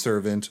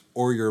manservant,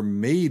 or your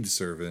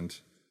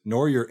maidservant,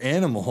 nor your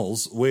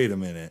animals. Wait a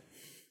minute.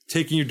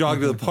 Taking your dog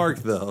to the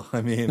park, though.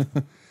 I mean...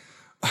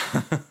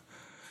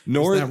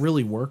 Does that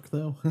really work,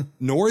 though?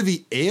 Nor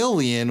the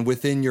alien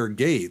within your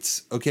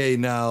gates. Okay,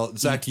 now,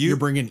 Zach, you're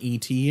bringing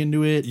E.T.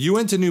 into it? You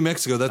went to New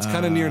Mexico. That's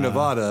kind of near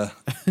Nevada.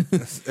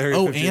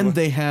 And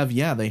they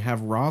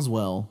have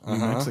Roswell, New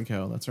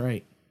Mexico. That's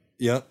right.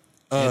 Yep.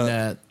 In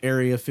that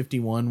Area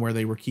 51 where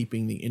they were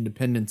keeping the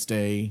Independence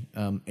Day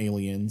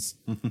aliens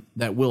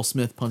that Will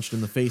Smith punched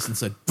in the face and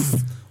said,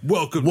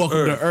 Welcome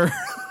to Earth.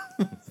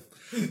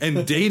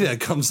 And Data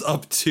comes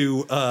up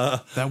to...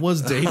 that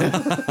was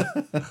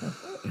Data.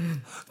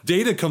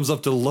 Data comes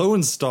up to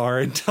Lone Star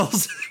and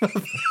tells him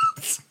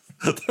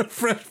about the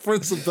Fresh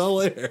Prince of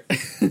Bel-Air.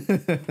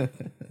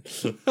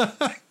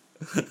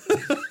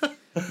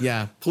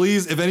 Yeah.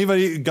 Please, if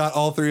anybody got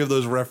all three of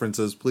those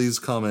references, please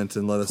comment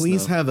and let us know.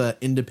 Please have a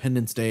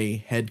Independence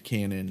Day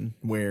headcanon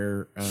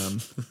where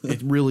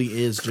it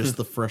really is just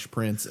the Fresh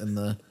Prince and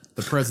the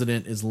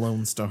president is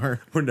Lone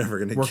Star. We're never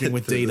going to working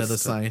with Data, the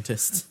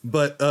scientist.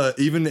 But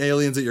even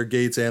aliens at your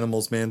gates,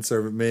 animals,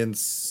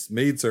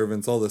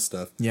 maidservants, all this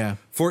stuff. Yeah.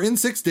 For in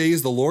 6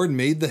 days the Lord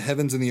made the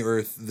heavens and the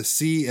earth, the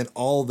sea, and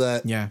all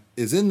that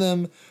is in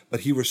them.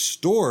 But he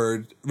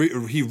rested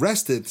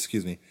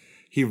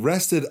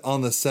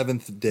on the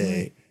seventh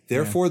day. Right.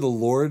 Therefore the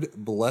Lord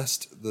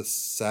blessed the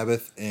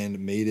Sabbath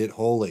and made it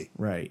holy.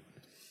 Right.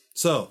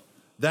 So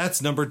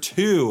that's number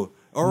 2.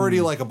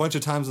 Already like a bunch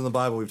of times in the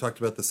Bible, we've talked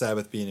about the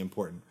Sabbath being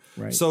important.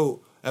 Right.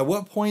 So at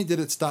what point did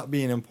it stop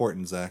being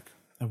important, Zach?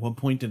 At what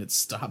point did it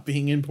stop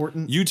being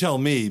important? You tell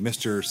me,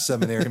 Mr.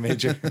 Seminary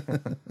Major.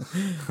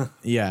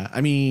 Yeah.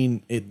 I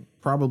mean, it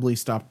probably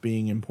stopped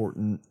being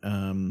important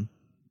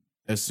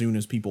as soon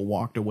as people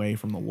walked away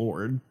from the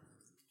Lord.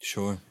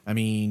 Sure. I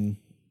mean,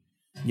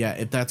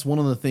 yeah, that's one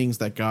of the things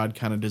that God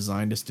kind of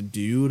designed us to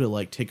do, to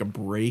like take a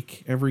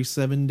break every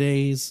 7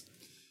 days.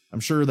 I'm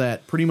sure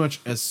that pretty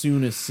much as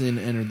soon as sin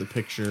entered the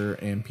picture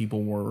and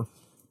people were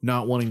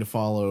not wanting to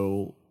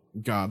follow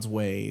God's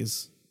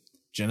ways,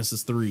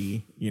 Genesis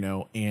 3,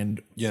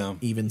 and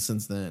even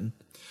since then.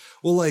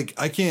 Well, like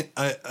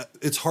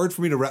it's hard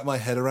for me to wrap my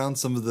head around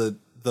some of the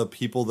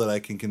people that I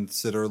can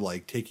consider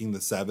like taking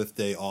the Sabbath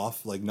day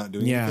off, like not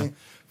doing anything.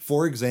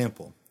 For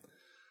example,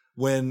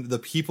 when the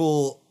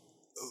people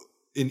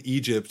in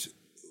Egypt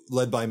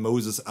led by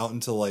Moses out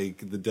into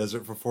like the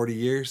desert for 40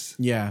 years.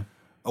 Yeah.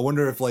 I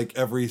wonder if like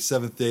every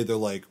 7th day they're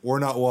like, we're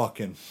not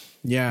walking.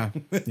 Yeah.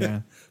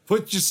 Yeah.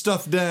 Put your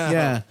stuff down.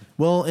 Yeah.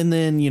 Well, and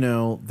then,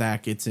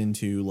 that gets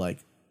into like,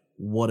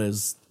 what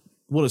does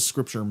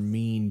scripture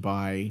mean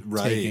by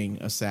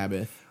taking a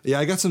Sabbath? Yeah.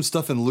 I got some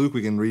stuff in Luke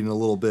we can read in a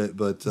little bit,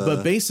 but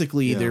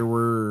basically there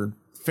were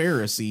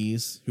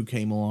Pharisees who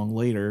came along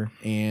later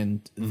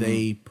and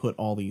they put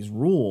all these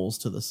rules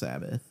to the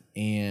Sabbath,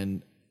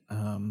 and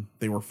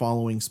they were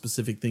following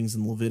specific things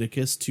in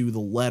Leviticus to the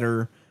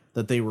letter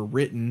that they were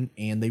written,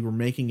 and they were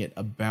making it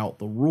about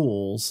the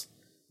rules,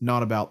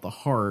 not about the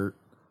heart.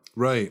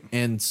 Right.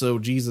 And so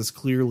Jesus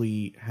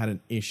clearly had an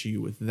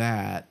issue with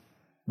that,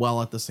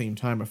 while at the same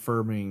time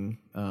affirming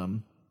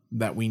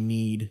that we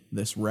need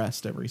this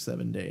rest every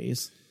 7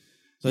 days.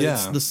 So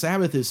the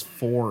Sabbath is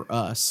for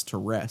us to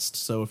rest.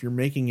 So if you're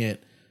making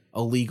it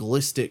a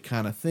legalistic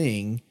kind of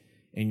thing,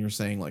 and you're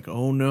saying like,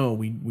 oh no,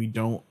 we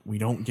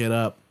don't get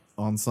up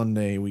on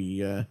Sunday.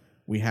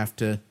 We have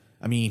to.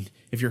 I mean,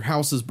 if your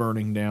house is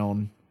burning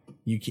down,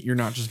 you're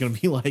not just going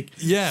to be like,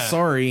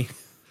 sorry.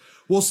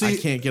 Well, see, I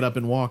can't get up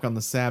and walk on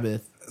the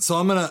Sabbath. So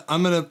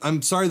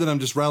I'm sorry that I'm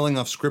just rattling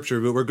off scripture,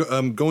 but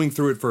I'm going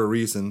through it for a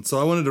reason. So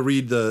I wanted to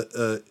read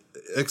the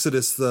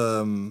Exodus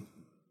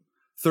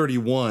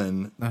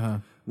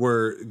 31,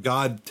 where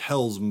God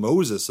tells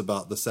Moses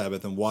about the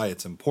Sabbath and why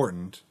it's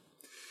important,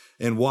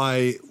 and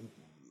why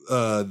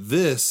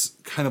this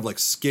kind of like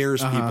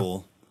scares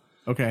people.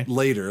 Okay.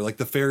 Later, like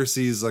the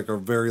Pharisees are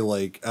very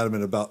like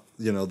adamant about,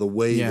 the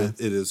way that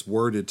it is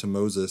worded to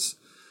Moses.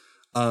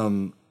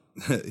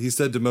 He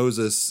said to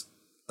Moses,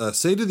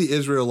 say to the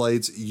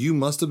Israelites, you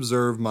must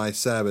observe my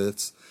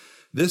Sabbaths.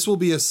 This will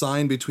be a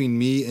sign between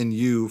me and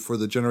you for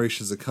the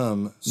generations to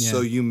come,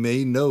 so you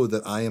may know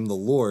that I am the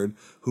Lord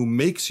who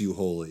makes you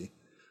holy.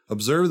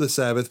 Observe the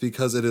Sabbath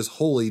because it is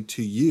holy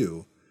to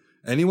you.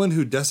 Anyone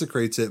who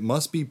desecrates it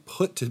must be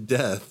put to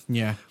death.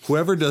 Yeah.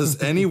 Whoever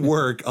does any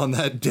work on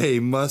that day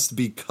must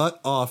be cut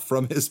off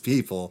from his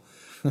people.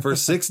 For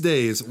 6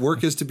 days,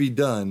 work is to be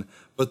done,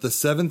 but the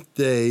 7th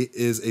day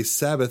is a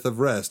Sabbath of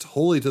rest,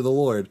 holy to the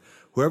Lord.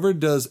 Whoever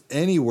does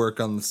any work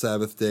on the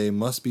Sabbath day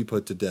must be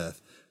put to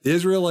death. The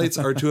Israelites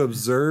are to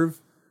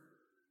observe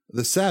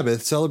the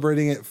Sabbath,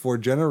 celebrating it for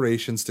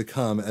generations to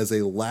come as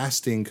a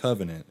lasting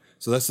covenant.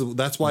 So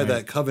that's why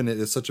that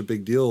covenant is such a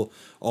big deal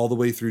all the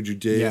way through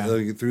Judea,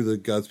 through the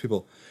God's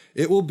people.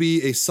 It will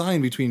be a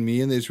sign between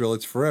me and the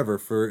Israelites forever.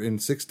 For in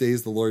 6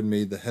 days the Lord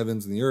made the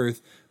heavens and the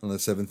earth. On the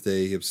 7th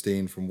day he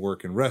abstained from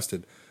work and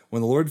rested.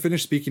 When the Lord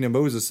finished speaking to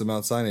Moses at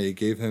Mount Sinai, he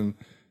gave him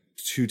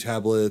 2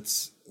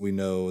 tablets. We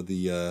know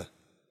the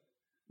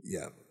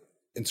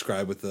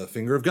inscribed with the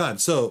finger of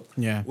God. So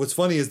what's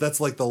funny is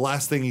that's like the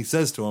last thing he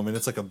says to him, and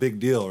it's like a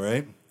big deal,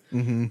 right?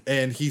 Mm-hmm.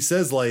 And he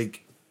says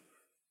like,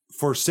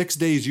 for 6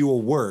 days you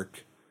will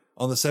work.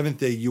 On the 7th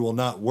day you will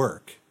not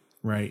work.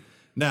 Right.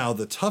 Now,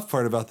 the tough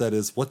part about that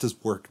is, what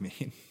does work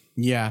mean?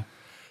 Yeah.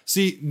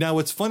 See, now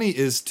what's funny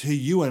is to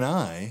you and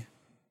I,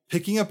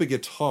 picking up a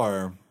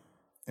guitar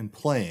and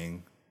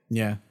playing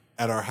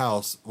at our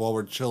house while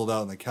we're chilled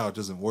out on the couch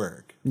doesn't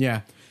work.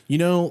 Yeah.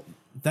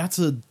 That's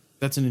an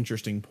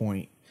interesting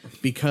point,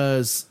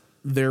 because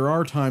there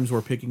are times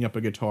where picking up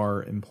a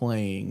guitar and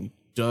playing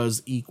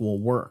does equal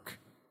work.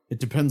 It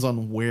depends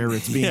on where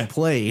it's being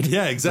played.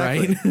 Yeah,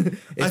 exactly. Right?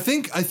 I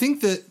think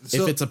that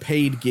if it's a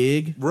paid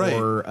gig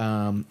or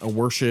a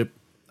worship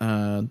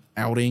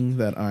outing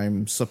that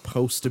I'm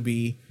supposed to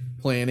be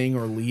planning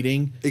or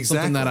leading,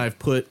 something that I've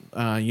put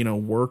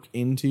work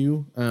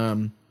into,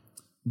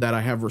 that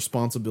I have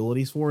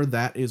responsibilities for,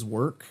 that is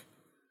work.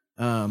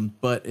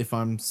 But if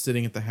I'm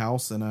sitting at the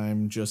house and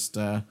I'm just,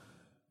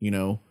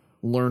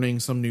 learning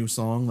some new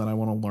song that I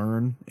want to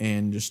learn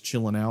and just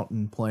chilling out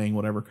and playing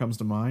whatever comes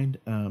to mind,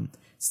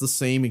 it's the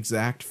same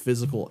exact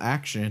physical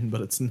action,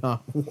 but it's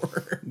not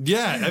work.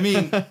 Yeah, I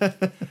mean,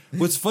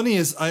 what's funny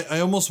is I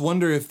almost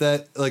wonder if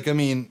that, like, I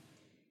mean,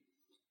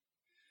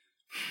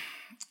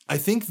 I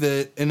think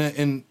that,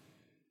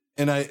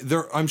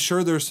 I'm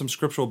sure there's some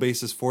scriptural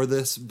basis for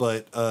this,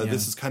 but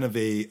this is kind of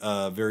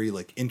a very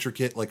like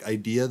intricate like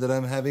idea that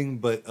I'm having.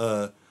 But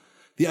the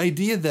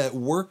idea that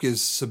work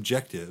is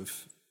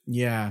subjective,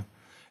 Yeah.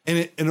 and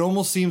it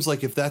almost seems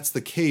like if that's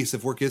the case,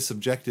 if work is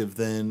subjective,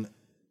 then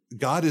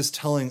God is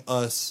telling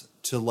us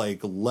to like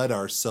let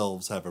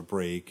ourselves have a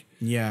break.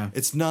 Yeah.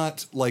 It's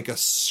not like a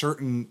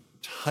certain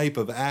type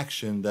of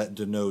action that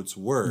denotes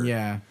work.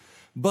 Yeah.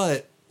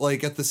 But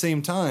like at the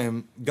same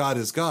time, God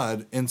is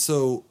God. And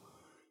so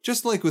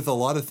just like with a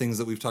lot of things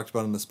that we've talked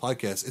about on this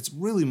podcast, it's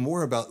really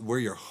more about where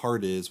your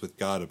heart is with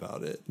God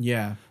about it.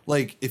 Yeah.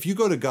 Like if you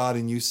go to God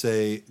and you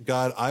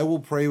God, I will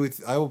pray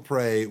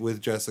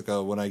with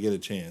Jessica when I get a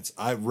chance.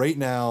 Right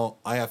now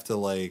I have to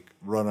like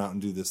run out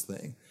and do this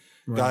thing.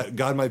 Right.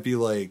 God might be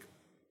like,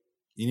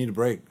 you need a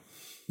break.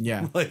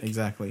 Yeah, like,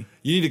 exactly.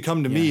 You need to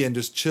come to me and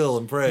just chill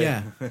and pray.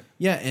 Yeah.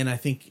 Yeah. And I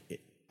think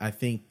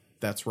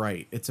that's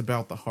right. It's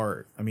about the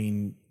heart. I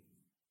mean,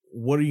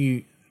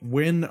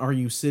 when are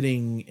you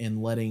sitting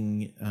and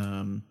letting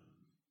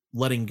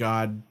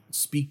God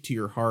speak to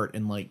your heart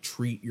and like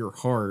treat your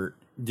heart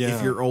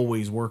if you're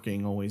always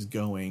working, always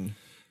going?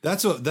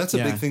 That's a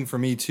big thing for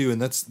me too.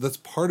 And that's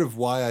part of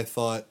why I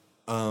thought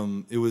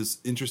it was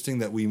interesting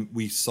that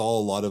we saw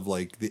a lot of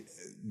like the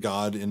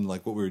God in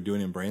like what we were doing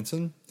in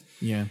Branson.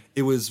 Yeah.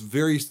 It was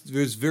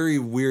very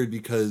weird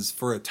because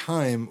for a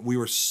time we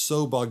were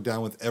so bogged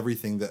down with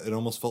everything that it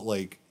almost felt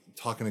like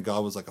talking to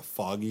God was like a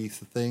foggy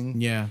thing.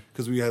 Yeah.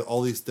 Because we had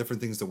all these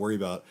different things to worry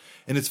about.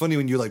 And it's funny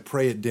when you like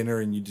pray at dinner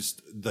and you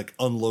just like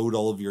unload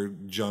all of your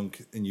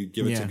junk and you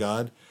give it to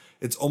God.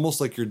 It's almost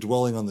like you're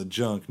dwelling on the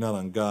junk, not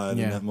on God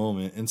in that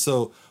moment. And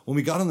so when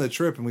we got on the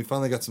trip and we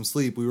finally got some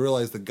sleep, we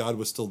realized that God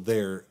was still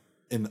there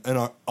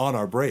on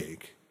our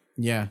break.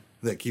 Yeah.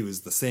 Like he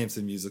was the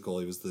Samson musical.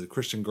 He was the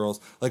Christian girls.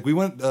 Like we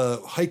went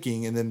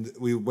hiking and then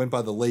we went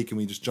by the lake and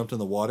we just jumped in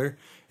the water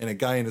and a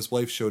guy and his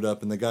wife showed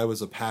up and the guy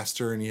was a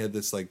pastor and he had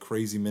this like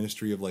crazy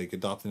ministry of like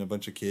adopting a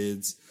bunch of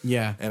kids.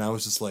 Yeah. And I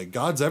was just like,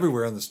 God's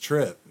everywhere on this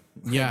trip.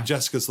 Yeah. And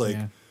Jessica's like,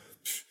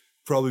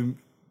 probably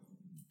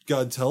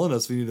God telling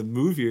us we need to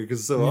move here because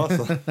it's so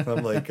awesome.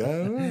 I'm like, I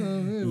don't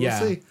know, we'll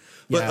see.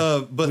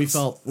 But we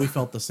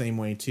felt the same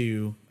way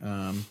too,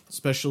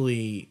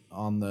 especially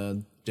on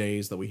the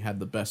days that we had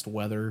the best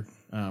weather,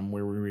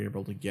 where we were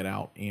able to get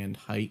out and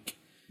hike.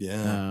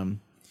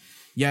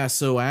 Yeah.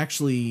 So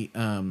actually,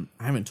 I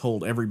haven't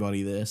told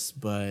everybody this,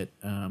 but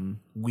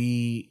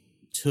we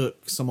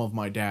took some of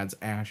my dad's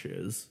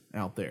ashes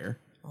out there.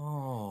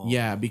 Oh.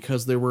 Yeah,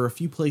 because there were a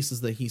few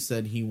places that he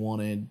said he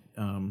wanted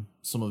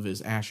some of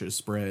his ashes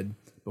spread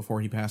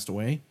before he passed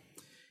away.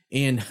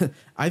 And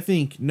I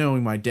think,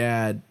 knowing my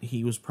dad,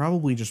 he was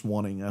probably just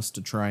wanting us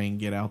to try and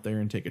get out there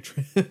and take a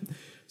trip.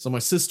 So my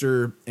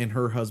sister and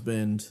her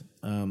husband,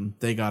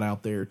 they got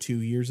out there 2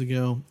 years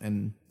ago,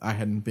 and I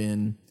hadn't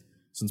been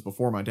since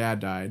before my dad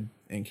died,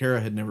 and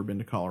Kara had never been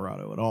to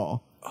Colorado at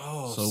all.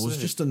 Oh, so it was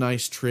just a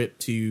nice trip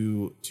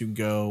to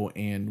go,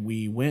 and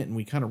we went and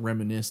we kind of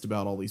reminisced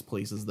about all these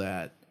places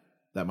that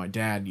my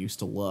dad used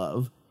to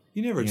love.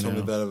 You never told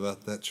me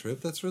about that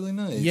trip. That's really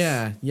nice.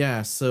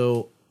 Yeah.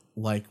 So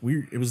like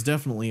it was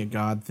definitely a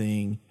God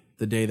thing.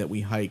 The day that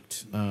we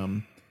hiked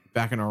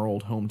back in our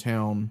old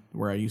hometown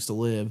where I used to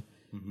live,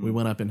 we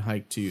went up and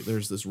hiked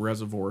there's this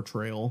reservoir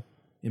trail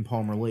in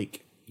Palmer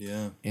Lake.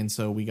 Yeah. And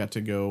so we got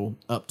to go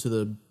up to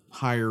the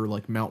higher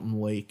like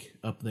mountain lake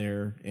up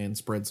there and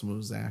spread some of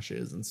his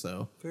ashes. And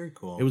so very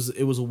cool.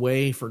 It was a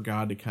way for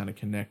God to kind of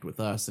connect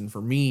with us. And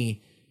for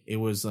me, it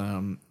was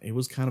kind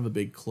of a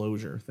big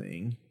closure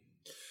thing,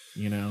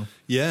 Yeah.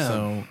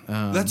 So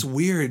that's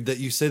weird that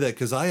you say that,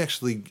 because I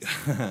actually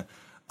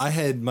I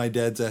had my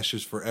dad's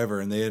ashes forever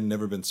and they had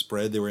never been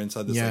spread. They were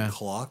inside this like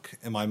clock,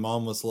 and my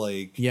mom was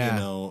like,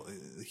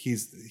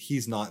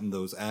 he's not in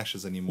those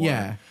ashes anymore.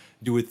 Yeah.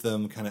 Do with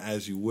them kind of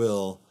as you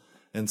will.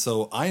 And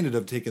so I ended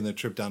up taking the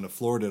trip down to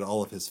Florida to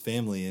all of his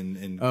family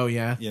and oh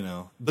yeah,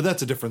 but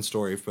that's a different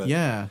story. But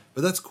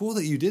but that's cool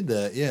that you did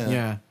that. Yeah.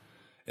 Yeah.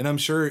 And I'm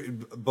sure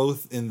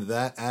both in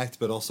that act,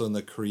 but also in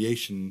the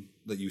creation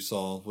that you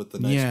saw with the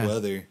nice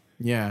weather.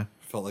 Yeah.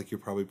 Felt like you're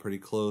probably pretty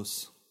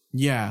close.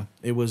 Yeah.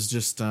 It was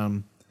just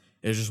one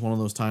of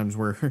those times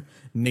where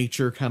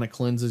nature kind of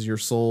cleanses your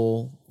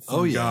soul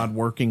through God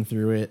working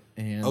through it.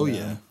 And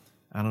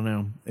I don't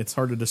know. It's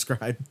hard to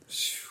describe,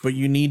 but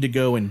you need to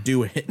go and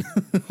do it.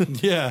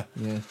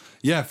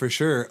 Yeah, for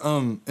sure.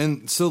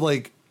 And so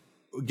like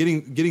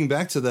getting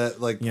back to that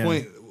like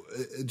point,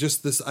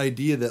 just this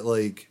idea that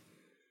like,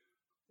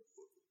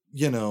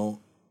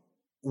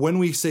 when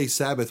we say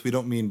Sabbath, we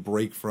don't mean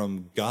break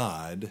from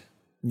God.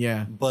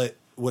 Yeah. But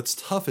what's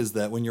tough is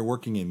that when you're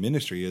working in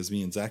ministry, as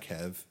me and Zach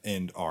have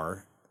and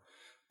are,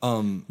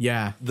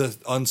 Yeah.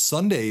 on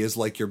Sunday is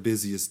like your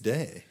busiest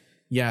day.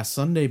 Yeah.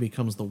 Sunday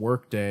becomes the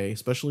work day,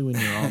 especially when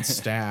you're on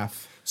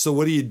staff. So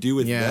what do you do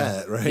with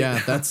that, right? Yeah,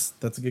 that's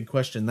a good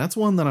question. That's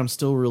one that I'm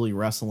still really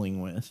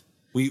wrestling with.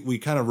 We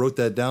kind of wrote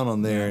that down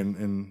on there,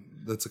 and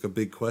that's like a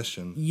big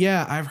question.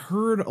 Yeah, I've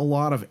heard a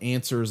lot of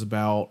answers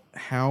about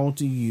how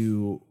do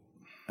you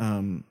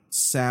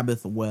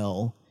Sabbath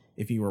well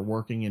if you are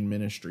working in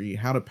ministry.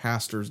 How do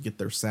pastors get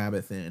their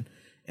Sabbath in?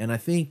 And I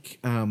think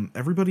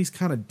everybody's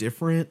kind of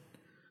different.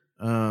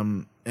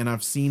 And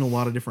I've seen a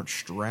lot of different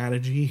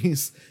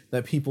strategies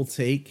that people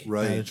take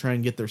to try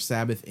and get their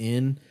Sabbath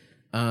in.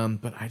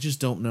 But I just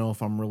don't know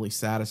if I'm really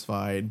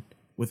satisfied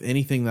with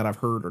anything that I've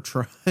heard or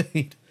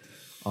tried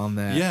on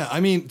that. Yeah, I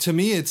mean, to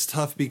me, it's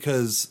tough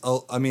because,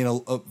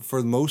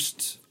 for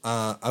most,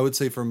 I would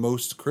say for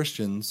most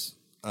Christians,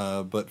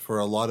 but for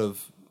a lot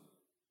of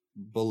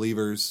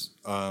believers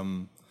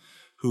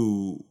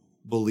who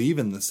believe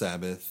in the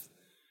Sabbath,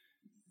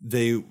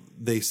 they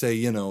say,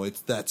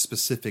 it's that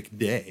specific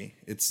day.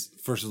 It's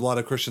for a lot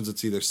of Christians,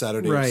 it's either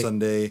Saturday or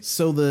Sunday.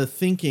 So the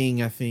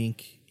thinking, I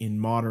think, in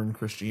modern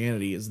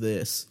Christianity is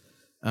this.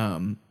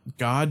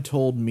 God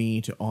told me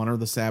to honor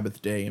the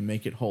Sabbath day and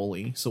make it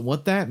holy. So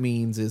what that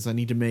means is I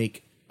need to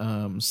make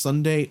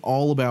Sunday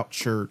all about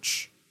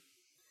church,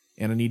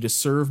 and I need to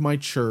serve my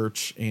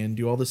church and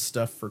do all this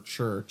stuff for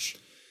church,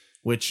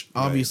 which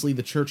obviously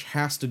the church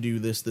has to do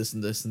this,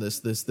 and this, and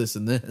this,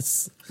 and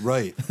this.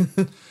 Right.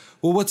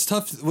 Well, what's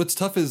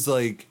tough is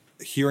like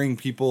hearing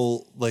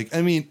people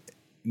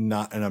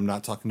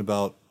I'm talking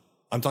about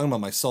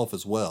myself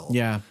as well.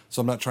 Yeah.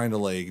 So I'm not trying to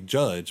like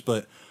judge,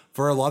 but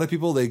for a lot of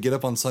people, they get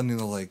up on Sunday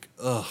and they're like,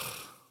 ugh,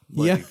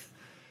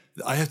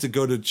 I have to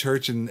go to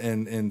church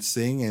and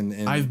sing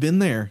and I've been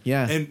there.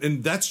 Yeah.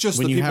 And that's just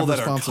when the people that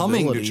are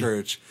coming to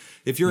church.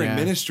 If you're in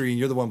ministry and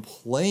you're the one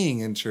playing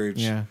in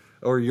church,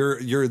 or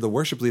you're the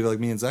worship leader like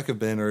me and Zach have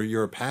been, or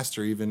you're a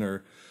pastor even,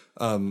 or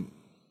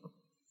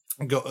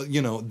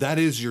that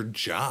is your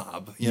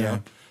job, you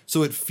know?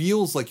 So it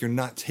feels like you're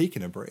not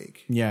taking a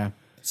break. Yeah.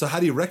 So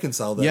how do you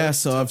reconcile that? Yeah.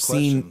 So I've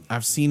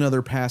seen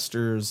other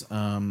pastors,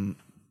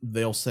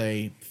 they'll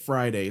say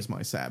Friday is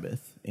my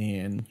Sabbath,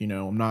 and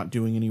I'm not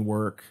doing any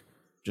work,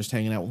 just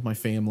hanging out with my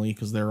family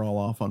because they're all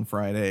off on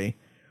Friday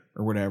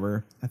or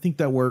whatever. I think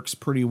that works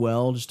pretty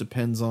well. Just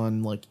depends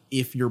on like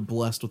if you're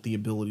blessed with the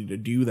ability to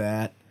do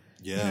that.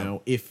 Yeah.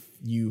 If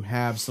you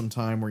have some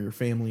time where your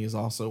family is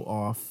also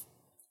off,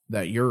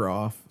 that you're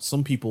off.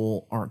 Some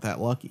people aren't that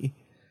lucky.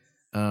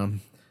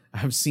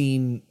 I've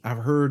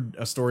heard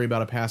a story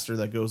about a pastor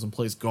that goes and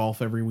plays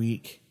golf every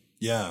week.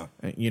 Yeah.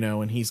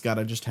 And he's got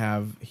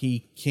to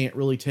he can't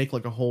really take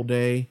like a whole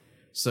day.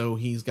 So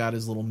he's got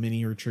his little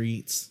mini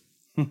retreats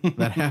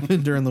that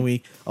happen during the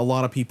week. A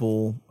lot of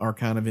people are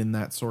kind of in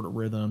that sort of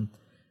rhythm.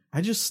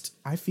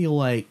 I feel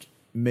like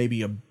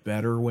maybe a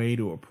better way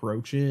to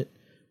approach it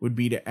would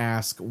be to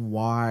ask,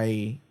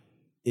 why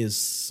is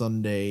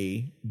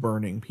Sunday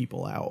burning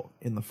people out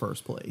in the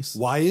first place?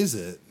 Why is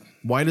it?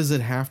 Why does it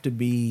have to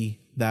be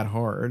that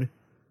hard?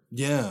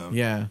 Yeah.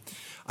 Yeah.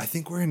 I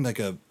think we're in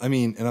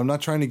and I'm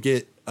not trying to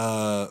get,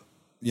 I'm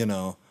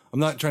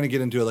not trying to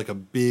get into like a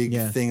big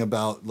thing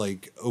about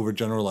like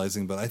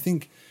overgeneralizing, but I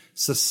think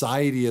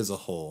society as a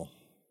whole,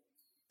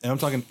 and I'm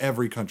talking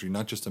every country,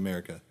 not just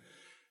America,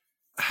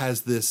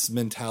 has this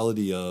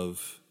mentality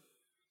of,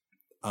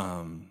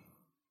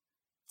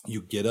 you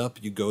get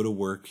up, you go to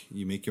work,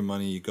 you make your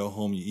money, you go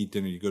home, you eat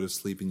dinner, you go to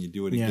sleep, and you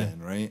do it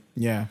again, right?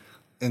 Yeah.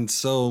 And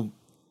so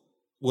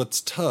what's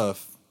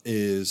tough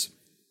is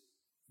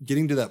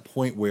getting to that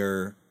point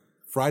where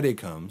Friday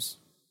comes,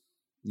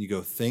 you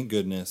go, thank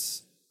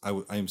goodness,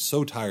 I am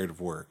so tired of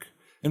work.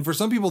 And for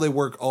some people, they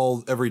work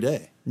every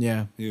day.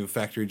 Yeah. You have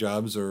factory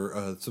jobs,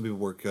 or some people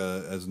work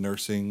as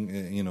nursing,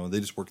 they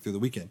just work through the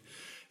weekend.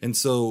 And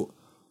so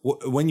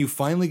when you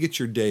finally get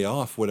your day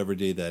off, whatever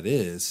day that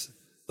is,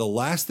 the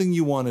last thing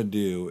you want to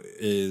do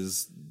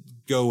is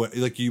go,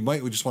 like you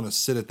might just want to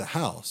sit at the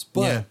house.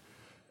 But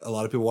a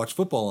lot of people watch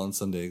football on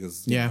Sunday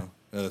because,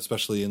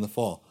 especially in the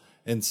fall.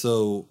 And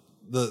so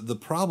the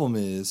problem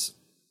is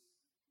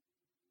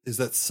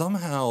that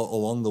somehow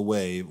along the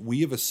way, we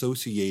have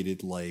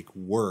associated like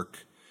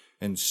work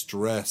and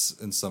stress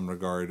in some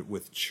regard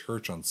with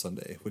church on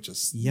Sunday, which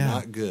is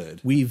not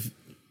good.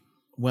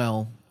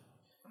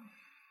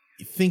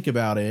 Think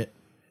about it.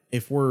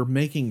 If we're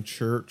making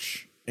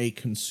church a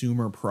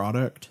consumer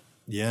product,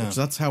 which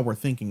that's how we're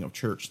thinking of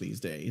church these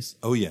days.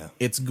 Oh yeah.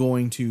 It's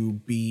going to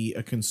be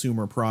a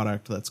consumer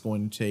product that's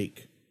going to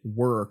take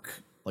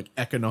work, like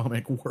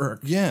economic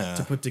work,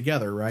 to put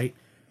together, right?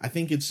 I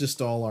think it's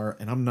just all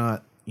and I'm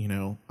not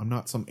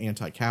some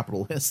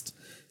anti-capitalist,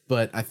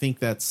 but I think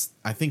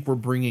we're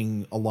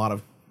bringing a lot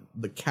of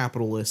the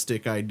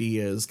capitalistic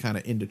ideas kind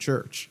of into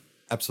church.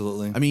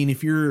 Absolutely. I mean,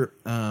 if you're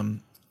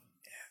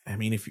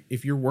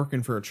if you're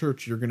working for a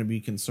church, you're going to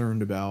be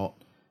concerned about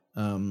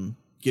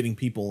getting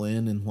people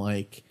in and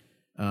like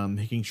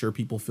making sure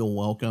people feel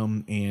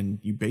welcome, and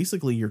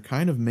you're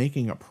kind of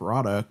making a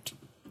product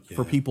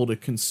for people to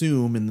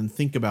consume and then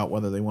think about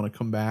whether they want to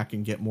come back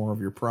and get more of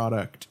your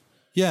product.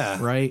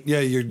 Yeah. Right? Yeah,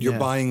 you're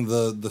buying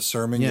the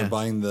sermon, you're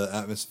buying the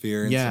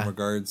atmosphere in some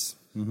regards.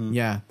 Mm-hmm.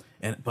 Yeah.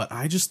 But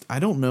I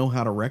don't know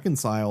how to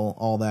reconcile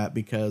all that,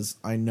 because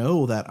I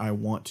know that I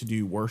want to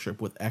do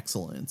worship with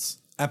excellence.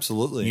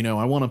 Absolutely. You know,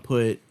 I want to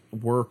put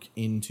work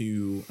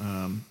into,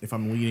 if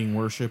I'm leading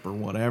worship or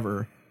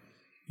whatever,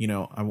 you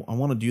know, I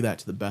want to do that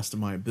to the best of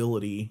my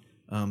ability.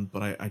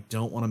 But I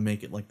don't want to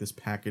make it like this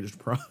packaged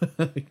product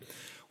that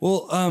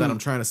I'm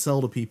trying to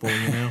sell to people,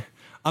 you know?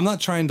 I'm not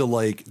trying to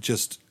like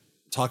just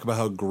talk about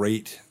how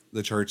great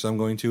the church I'm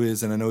going to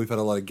is, and I know we've had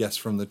a lot of guests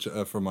from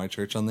from my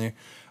church on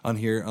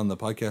here on the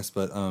podcast,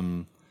 but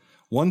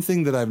one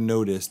thing that I've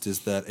noticed is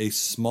that a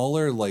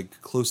smaller,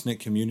 like close-knit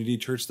community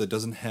church that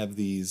doesn't have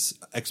these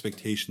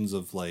expectations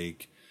of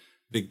like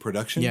big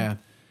production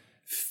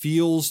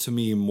feels to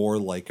me more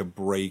like a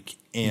break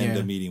and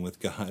a meeting with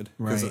God.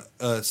 Right.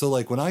 So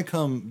like when I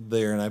come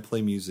there and I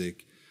play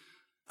music,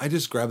 I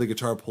just grab the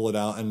guitar, pull it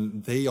out,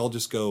 and they all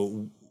just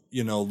go,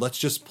 you know, let's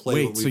just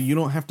play. Wait, so you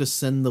don't have to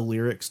send the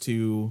lyrics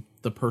to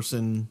the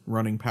person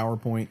running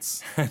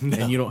PowerPoints, No.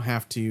 and you don't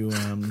have to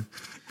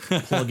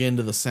plug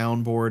into the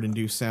soundboard and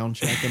do sound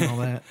check and all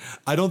that?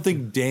 I don't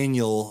think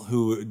Daniel,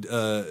 who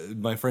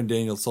my friend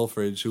Daniel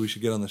Sulfridge, who we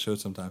should get on the show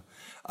sometime,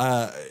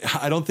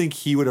 I don't think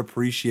he would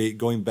appreciate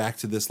going back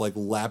to this like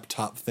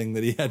laptop thing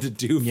that he had to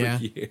do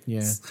for years.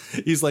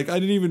 Yeah. He's like, I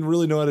didn't even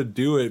really know how to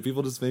do it.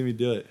 People just made me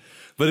do it.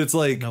 But it's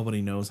like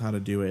Nobody knows how to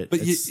do it. But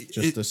It's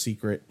just a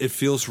secret. It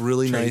feels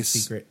really Trade nice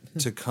secret.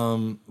 to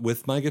come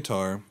with my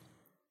guitar,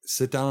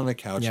 sit down on a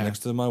couch next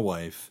to my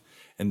wife,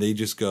 and they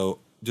just go,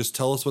 just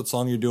tell us what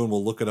song you're doing.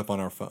 We'll look it up on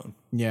our phone.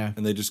 Yeah.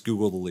 And they just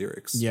Google the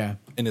lyrics. Yeah.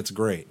 And it's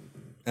great.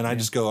 And I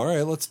just go, all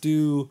right, let's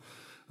do,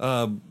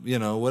 you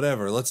know,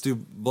 whatever. Let's do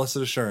Blessed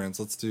Assurance.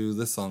 Let's do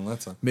this song,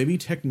 that song. Maybe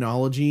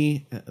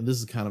technology, this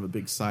is kind of a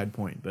big side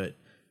point, but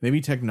maybe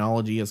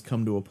technology has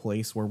come to a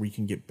place where we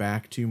can get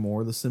back to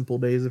more of the simple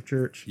days of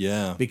church.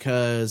 Yeah.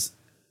 Because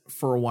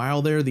for a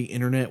while there, the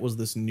internet was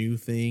this new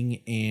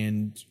thing,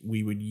 and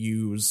we would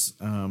use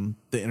the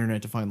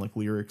internet to find like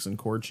lyrics and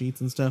chord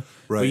sheets and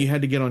stuff. Right. But you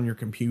had to get on your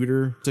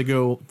computer to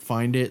go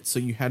find it. So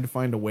you had to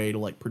find a way to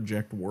like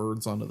project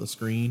words onto the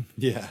screen.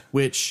 Yeah.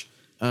 Which,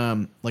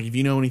 like if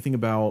you know anything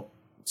about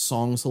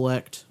song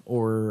select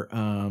or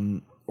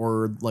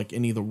like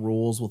any of the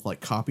rules with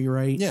like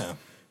copyright. Yeah.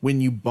 When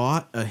you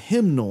bought a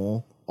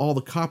hymnal, all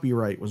the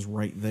copyright was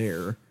right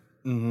there.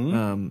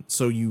 Mm-hmm.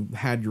 So you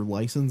had your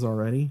license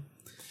already.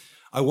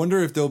 I wonder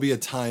if there'll be a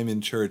time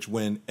in church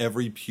when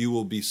every pew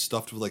will be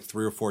stuffed with like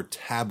 3 or 4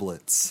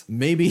 tablets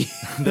Maybe.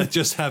 that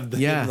just have the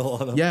hymnal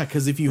on them. Yeah,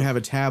 because if you have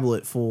a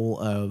tablet full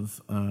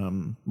of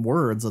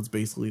words, that's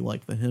basically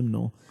like the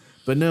hymnal.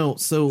 But no,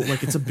 so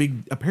like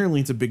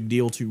apparently it's a big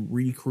deal to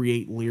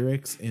recreate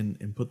lyrics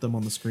and put them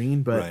on the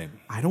screen. But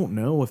I don't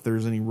know if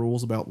there's any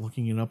rules about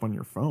looking it up on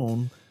your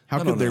phone.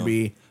 How could there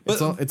be?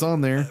 But, it's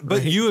on there. But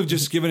right? you have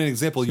just given an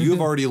example. You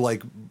have already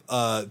like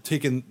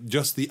taken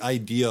just the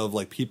idea of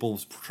like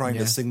people trying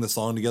to sing the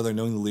song together,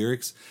 knowing the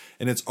lyrics,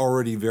 and it's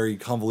already very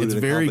convoluted.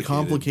 It's very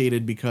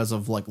complicated because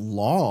of like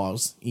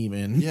laws,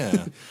 even.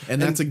 Yeah,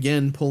 and that's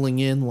again pulling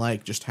in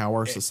like just how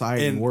our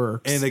society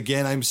works. And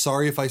again, I'm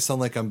sorry if I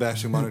sound like I'm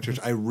bashing modern church.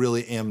 I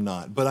really am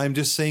not. But I'm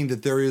just saying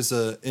that there is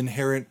a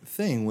inherent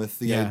thing with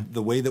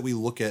the way that we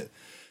look at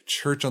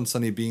church on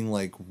Sunday being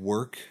like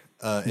work.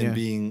 And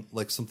being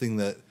like something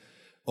that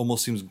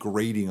almost seems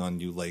grating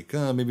on you, like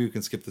maybe we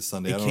can skip this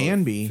Sunday. I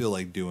don't feel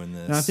like doing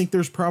this. And I think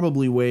there's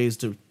probably ways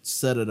to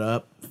set it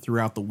up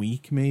throughout the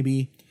week,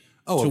 maybe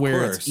to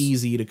where it's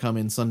easy to come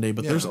in Sunday.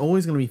 But there's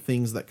always going to be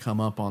things that come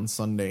up on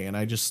Sunday, and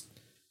I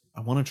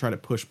want to try to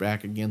push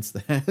back against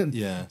that.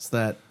 Yeah, so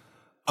that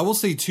I will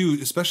say too,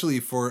 especially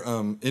for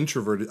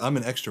introverted. I'm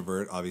an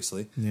extrovert,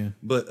 obviously. Yeah,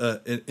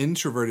 but an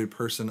introverted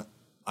person.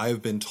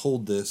 I've been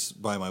told this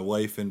by my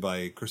wife and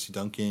by Chrissy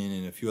Duncan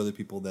and a few other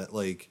people that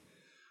like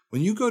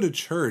when you go to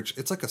church,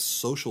 it's like a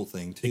social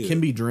thing too. It can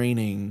be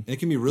draining. And it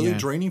can be really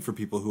draining for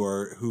people who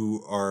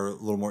are a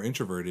little more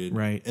introverted.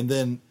 Right. And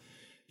then,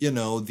 you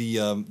know,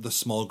 the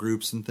small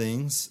groups and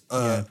things.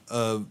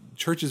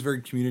 Church is very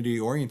community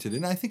oriented,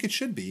 and I think it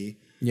should be.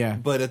 Yeah.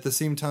 But at the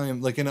same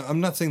time, like, and I'm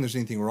not saying there's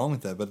anything wrong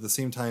with that, but at the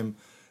same time,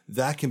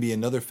 that can be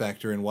another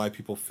factor in why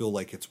people feel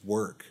like it's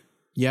work.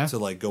 Yeah. To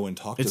like go and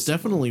talk to It's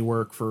definitely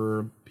work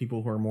for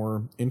people who are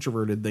more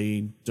introverted.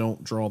 They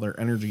don't draw their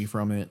energy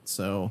from it.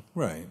 So,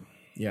 right.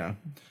 Yeah.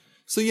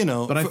 So, you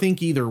know. But I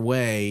think either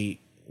way,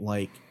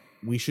 like,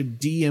 we should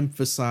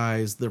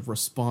de-emphasize the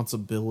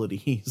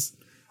responsibilities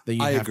that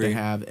you have to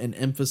have and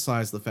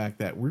emphasize the fact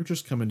that we're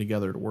just coming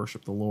together to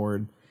worship the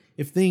Lord.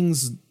 If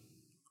things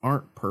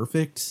aren't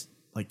perfect,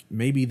 like,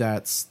 maybe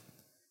it's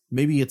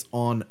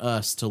on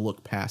us to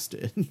look past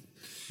it.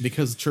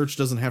 Because church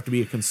doesn't have to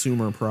be a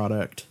consumer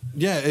product.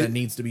 Yeah. That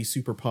needs to be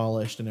super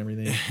polished and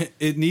everything.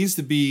 It needs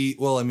to be,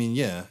 well, I mean,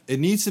 yeah. It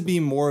needs to be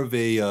more of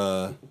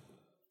a,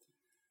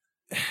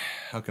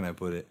 how can I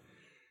put it?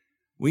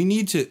 we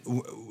need to,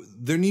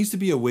 there needs to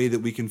be a way that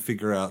we can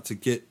figure out to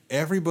get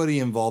everybody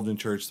involved in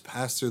church, the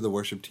pastor, the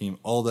worship team,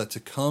 all that, to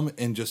come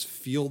and just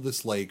feel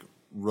this like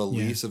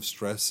release of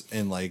stress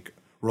and like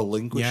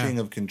relinquishing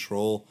of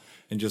control,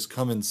 and just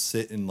come and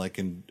sit and like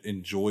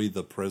enjoy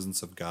the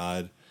presence of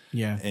God.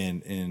 Yeah.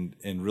 And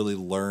really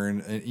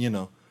learn,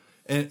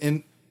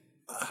 and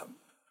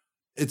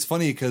it's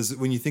funny because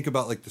when you think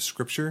about like the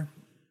scripture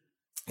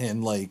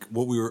and like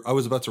I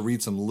was about to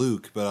read some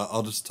Luke, but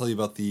I'll just tell you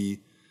about the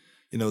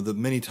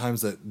many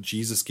times that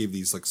Jesus gave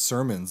these like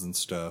sermons and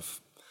stuff.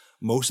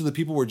 Most of the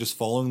people were just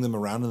following them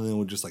around, and they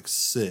would just like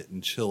sit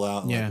and chill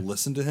out and like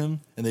listen to him.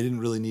 And they didn't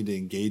really need to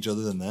engage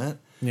other than that.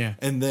 Yeah.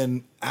 And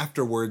then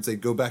afterwards they'd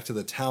go back to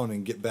the town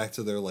and get back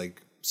to their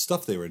like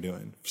stuff they were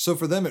doing. So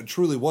for them, it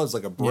truly was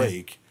like a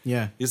break.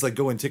 Yeah. You just like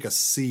go and take a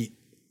seat,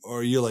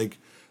 or you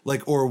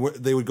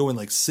they would go and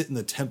like sit in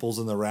the temples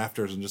and the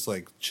rafters and just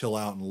like chill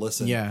out and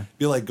listen. Yeah.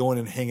 Be like going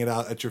and hanging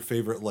out at your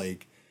favorite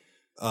like,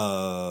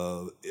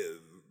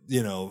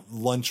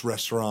 lunch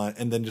restaurant,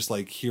 and then just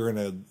like hearing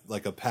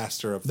a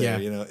pastor up there.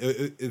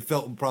 It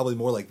felt probably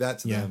more like that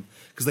to them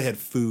because they had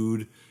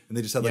food and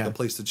they just had like a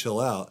place to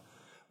chill out.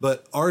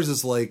 But ours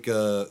is like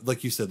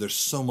you said, there's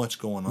so much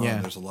going on.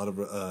 There's a lot of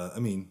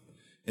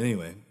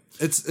anyway,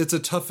 it's a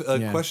tough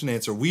question to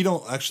answer. We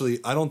don't actually,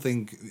 I don't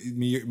think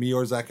me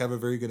or Zach have a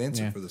very good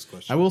answer for this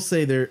question. I will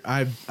say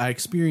I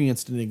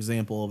experienced an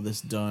example of this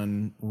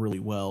done really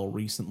well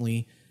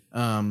recently.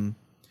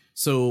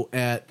 So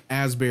at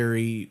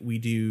Asbury, we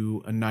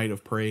do a night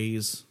of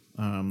praise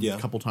a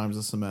couple times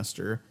a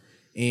semester.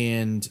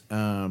 And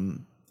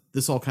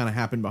this all kind of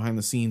happened behind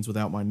the scenes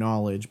without my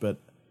knowledge, but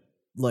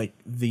like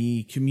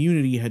the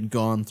community had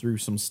gone through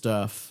some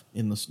stuff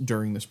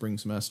during the spring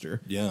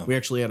semester. Yeah. We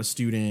actually had a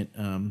student,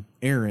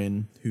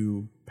 Aaron,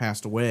 who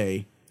passed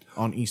away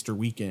on Easter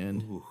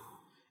weekend. Ooh.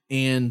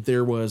 And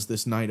there was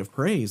this night of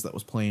praise that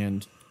was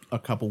planned a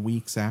couple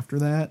weeks after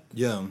that.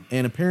 Yeah.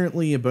 And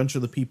apparently a bunch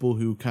of the people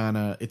who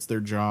it's their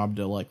job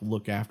to like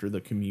look after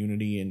the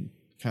community and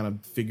kind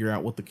of figure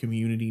out what the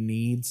community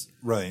needs.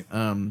 Right.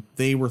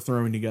 They were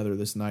throwing together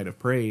this night of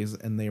praise,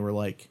 and they were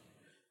like,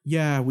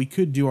 yeah, we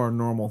could do our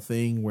normal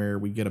thing where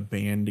we get a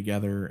band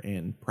together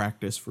and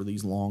practice for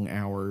these long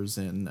hours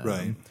and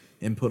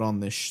and put on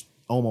this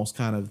almost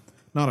kind of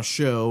not a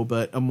show,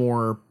 but a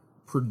more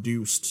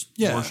produced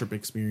worship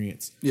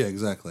experience. Yeah,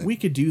 exactly. We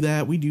could do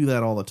that. We do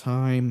that all the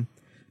time.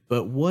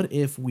 But what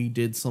if we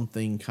did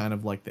something kind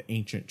of like the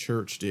ancient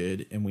church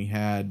did, and we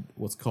had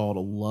what's called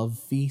a love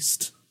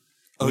feast?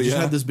 We just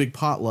had this big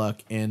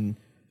potluck, and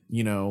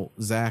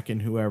Zach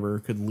and whoever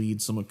could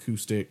lead some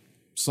acoustic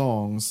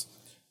songs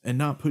and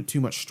not put too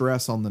much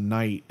stress on the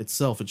night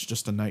itself. It's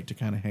just a night to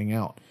kind of hang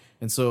out.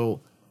 And so,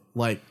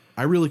 like,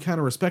 I really kind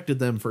of respected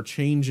them for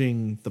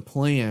changing the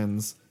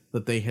plans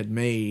that they had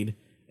made.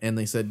 And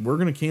they said, we're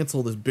going to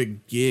cancel this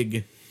big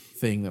gig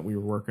thing that we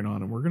were working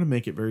on, and we're going to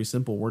make it very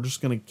simple. We're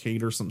just going to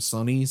cater some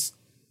sunnies,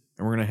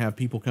 and we're going to have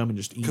people come and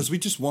just eat. Because we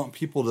just want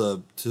people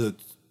to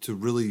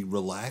really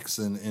relax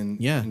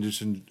and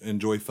just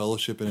enjoy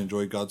fellowship and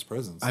enjoy God's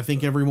presence. I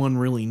think everyone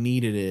really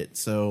needed it.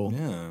 So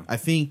I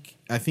think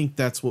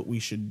that's what we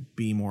should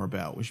be more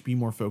about. We should be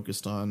more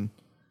focused on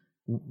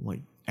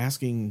like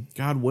asking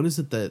God, what is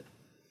it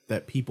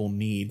that people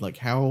need? Like,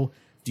 how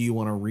do you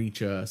want to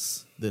reach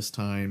us this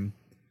time?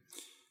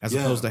 As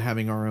opposed to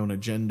having our own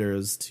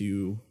agendas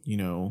to,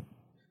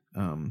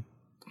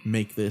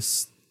 make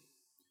this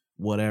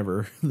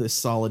this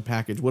solid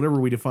package, whatever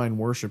we define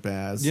worship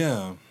as.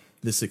 Yeah.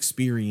 This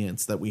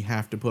experience that we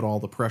have to put all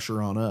the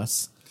pressure on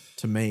us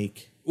to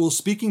make. Well,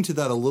 speaking to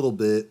that a little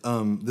bit,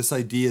 this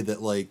idea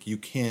that like you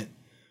can't.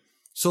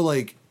 So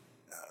like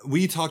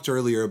we talked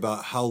earlier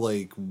about how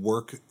like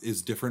work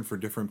is different for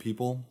different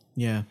people.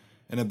 Yeah.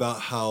 And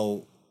about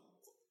how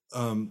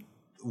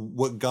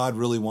what God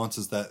really wants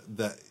is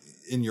that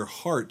in your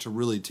heart to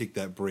really take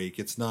that break.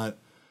 It's not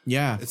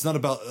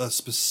about a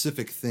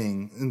specific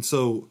thing. And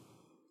so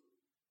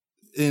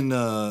in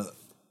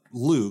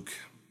Luke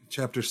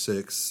chapter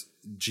 6,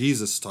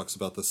 Jesus talks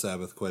about the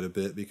Sabbath quite a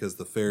bit because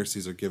the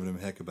Pharisees are giving him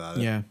heck about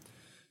it. Yeah.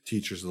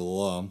 Teachers of the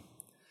law.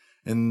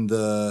 And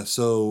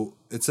so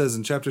it says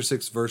in chapter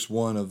 6, verse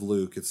 1 of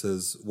Luke, it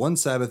says, one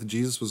Sabbath,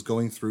 Jesus was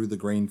going through the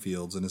grain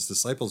fields, and his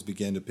disciples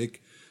began to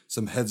pick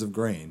some heads of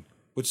grain,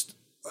 which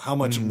how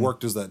much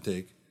work does that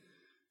take?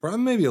 Probably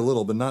maybe a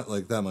little, but not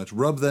like that much.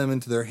 Rub them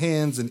into their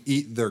hands and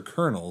eat their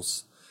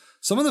kernels.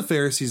 Some of the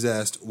Pharisees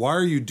asked, why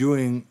are you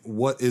doing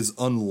what is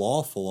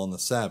unlawful on the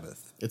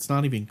Sabbath? It's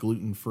not even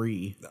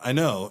gluten-free. I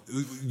know.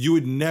 You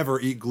would never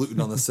eat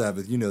gluten on the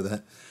Sabbath. You know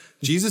that.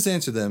 Jesus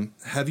answered them,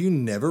 have you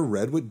never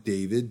read what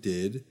David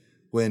did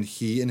when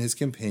he and his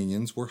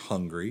companions were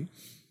hungry?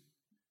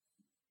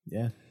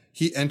 Yeah.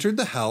 He entered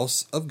the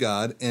house of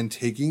God, and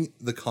taking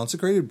the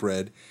consecrated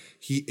bread,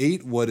 he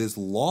ate what is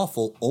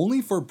lawful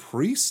only for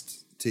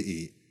priests to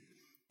eat.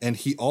 And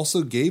he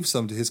also gave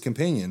some to his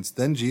companions.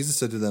 Then Jesus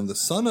said to them, the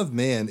Son of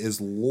Man is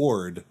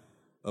Lord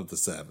of the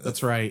Sabbath.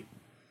 That's right.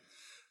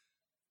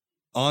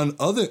 On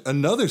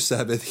another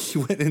Sabbath, he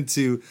went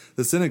into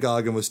the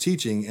synagogue and was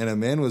teaching, and a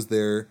man was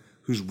there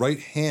whose right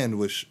hand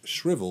was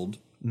shriveled.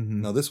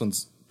 Now, this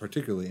one's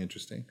particularly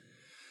interesting.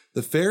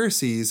 The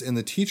Pharisees and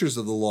the teachers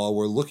of the law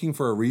were looking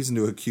for a reason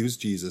to accuse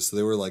Jesus. So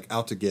they were like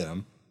out to get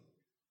him.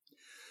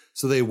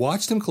 So they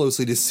watched him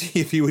closely to see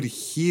if he would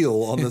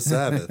heal on the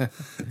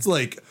Sabbath. It's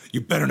like,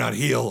 you better not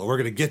heal or we're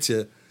going to get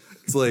you.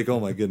 It's like, oh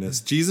my goodness.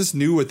 Jesus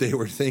knew what they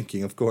were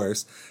thinking, of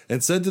course,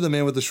 and said to the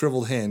man with the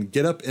shriveled hand,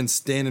 get up and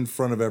stand in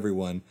front of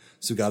everyone.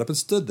 So he got up and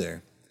stood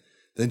there.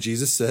 Then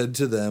Jesus said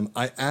to them,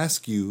 I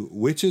ask you,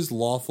 which is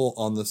lawful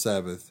on the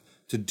Sabbath,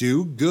 to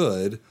do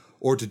good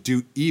or to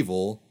do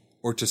evil,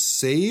 or to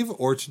save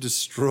or to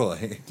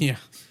destroy? Yeah.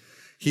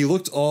 He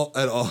looked around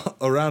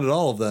at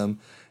all of them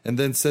and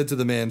then said to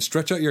the man,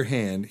 stretch out your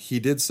hand. He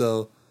did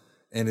so,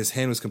 and his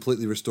hand was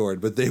completely restored.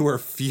 But they were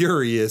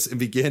furious and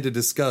began to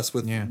discuss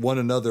with one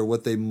another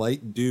what they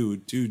might do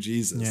to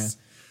Jesus.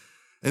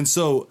 Yeah. And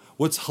so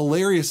what's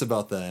hilarious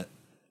about that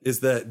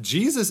is that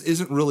Jesus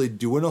isn't really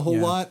doing a whole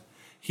lot.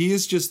 He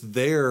is just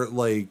there,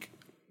 like,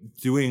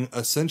 doing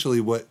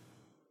essentially what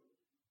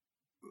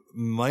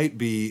might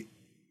be,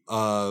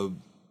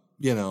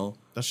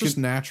 that's just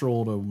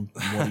natural to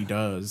what he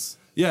does.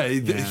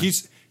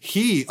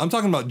 I'm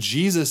talking about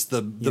Jesus,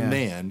 the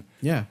man,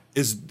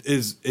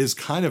 is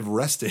kind of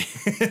resting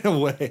in a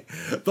way,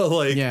 but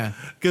like,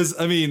 because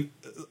I mean,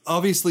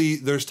 obviously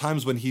there's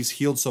times when he's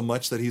healed so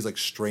much that he's like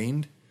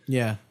strained.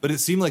 Yeah. But it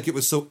seemed like it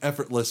was so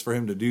effortless for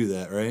him to do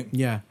that. Right.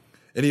 Yeah.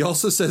 And he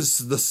also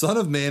says the Son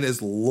of Man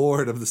is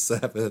Lord of the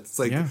Sabbath. It's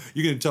like,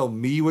 you're going to tell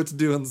me what to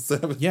do on the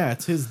Sabbath? Yeah.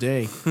 It's his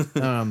day.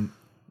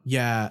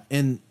 Yeah,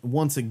 and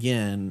once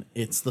again,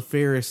 it's the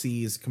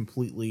Pharisees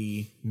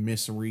completely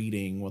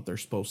misreading what they're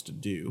supposed to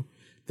do.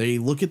 They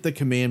look at the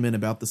commandment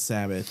about the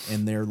Sabbath,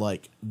 and they're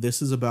like,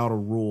 this is about a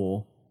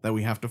rule that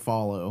we have to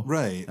follow.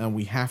 Right. And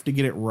we have to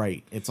get it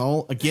right. It's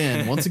all,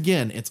 once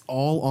again, it's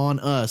all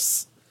on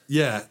us.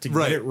 Yeah, to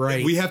get it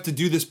right. We have to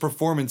do this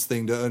performance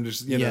thing to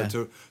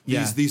understand,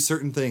 these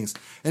certain things.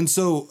 And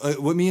so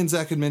what me and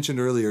Zach had mentioned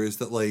earlier is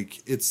that,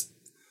 like,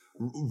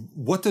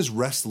 what does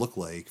rest look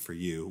like for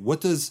you?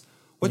 What does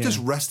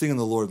resting in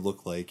the Lord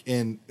look like?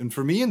 And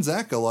for me and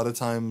Zach, a lot of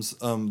times,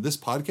 this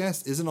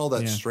podcast isn't all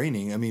that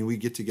straining. I mean, we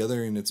get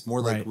together and it's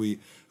more like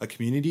a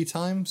community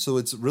time. So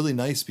it's really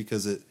nice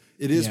because it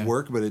is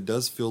work, but it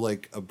does feel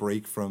like a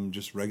break from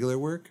just regular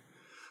work.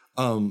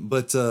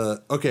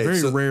 Okay.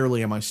 Very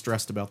rarely am I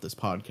stressed about this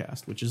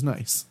podcast, which is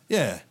nice.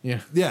 Yeah.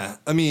 Yeah. Yeah.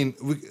 I mean,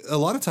 a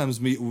lot of times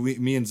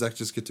me and Zach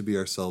just get to be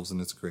ourselves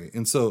and it's great.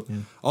 And so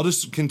I'll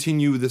just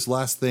continue this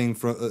last thing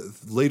from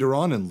later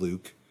on in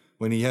Luke,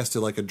 when he has to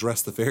like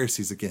address the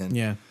Pharisees again.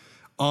 Yeah.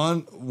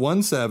 On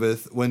one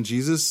Sabbath, when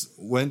Jesus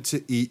went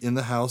to eat in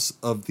the house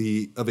of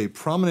a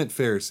prominent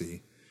Pharisee,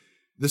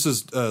 this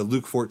is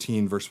Luke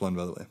 14, verse 1,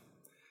 by the way.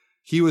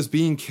 He was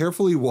being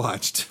carefully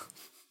watched.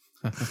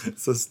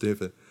 So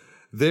stupid.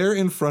 There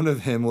in front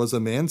of him was a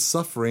man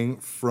suffering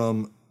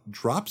from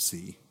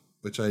dropsy,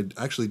 which I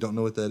actually don't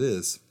know what that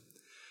is.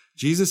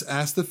 Jesus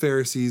asked the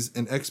Pharisees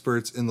and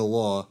experts in the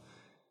law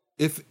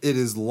if it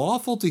is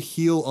lawful to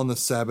heal on the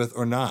Sabbath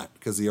or not,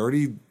 because he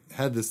already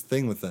had this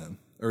thing with them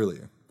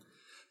earlier.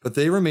 But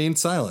they remained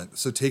silent.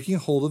 So taking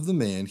hold of the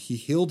man, he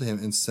healed him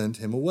and sent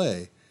him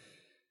away.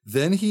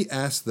 Then he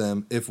asked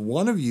them, if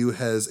one of you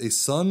has a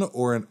son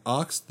or an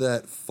ox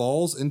that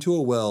falls into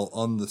a well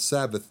on the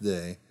Sabbath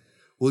day,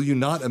 will you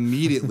not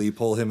immediately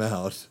pull him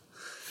out?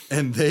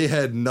 And they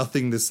had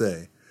nothing to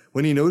say.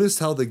 When he noticed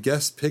how the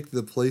guests picked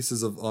the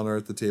places of honor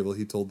at the table,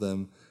 he told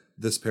them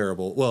this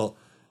parable. Well,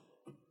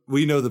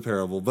 we know the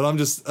parable, but I'm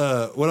just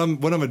what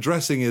I'm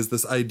addressing is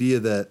this idea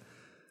that,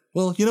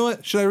 well, you know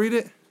what? Should I read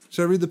it?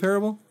 Should I read the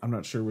parable? I'm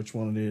not sure which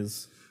one it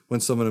is. When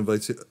someone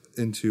invites you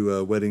into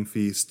a wedding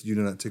feast, you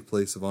do not take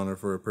place of honor,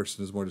 for a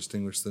person is more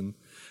distinguished than.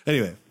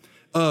 Anyway,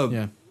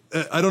 I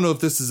don't know if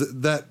this is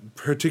that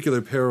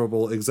particular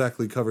parable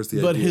exactly covers the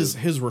idea. But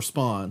his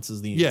response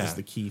is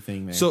the key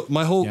thing there. So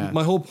my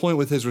whole point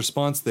with his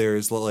response there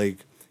is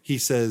like he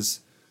says,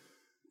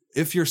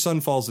 if your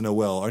son falls in a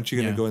well, aren't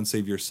you going to go and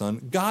save your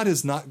son? God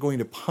is not going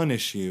to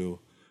punish you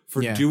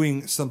for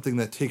doing something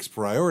that takes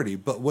priority.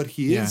 But what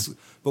he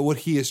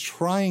is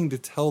trying to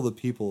tell the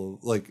people,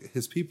 like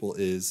his people,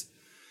 is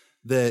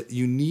that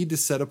you need to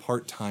set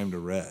apart time to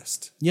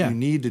rest. Yeah. You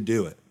need to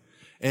do it.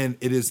 And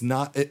it is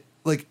not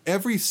like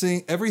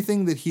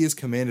everything that he has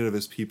commanded of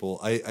his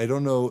people. I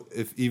don't know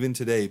if even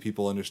today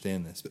people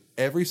understand this, but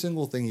every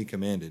single thing he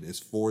commanded is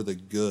for the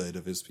good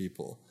of his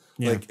people.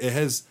 Yeah. Like it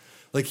has.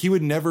 Like he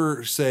would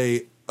never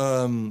say,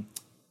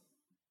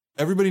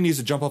 everybody needs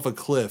to jump off a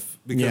cliff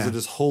because it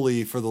is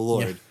holy for the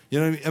Lord. Yeah. You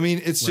know what I mean? I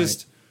mean, it's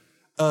just,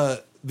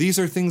 these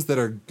are things that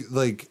are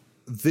like,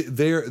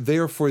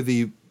 they're for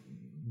the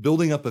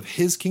building up of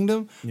his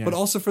kingdom, but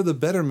also for the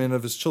betterment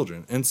of his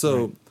children. And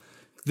so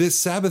this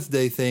Sabbath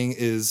day thing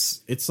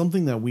it's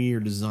something that we are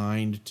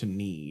designed to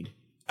need.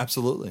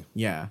 Absolutely.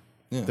 Yeah.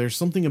 There's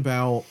something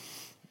about,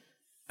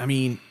 I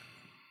mean,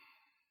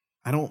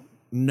 I don't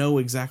know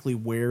exactly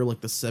where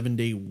like the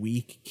 7-day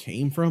week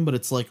came from, but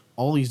it's like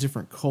all these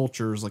different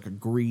cultures like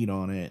agreed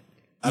on it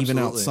even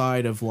Absolutely.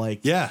 outside of like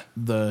Yeah.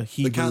 the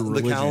Hebrew The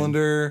religion.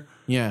 calendar.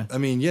 Yeah. I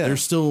mean, yeah. They're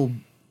still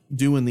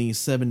doing these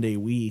 7-day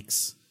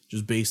weeks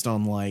just based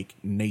on like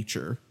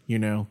nature, you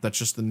know, that's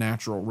just the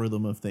natural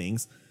rhythm of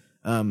things.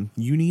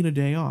 You need a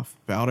day off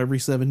about every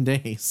 7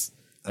 days.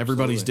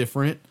 Everybody's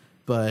different,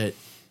 but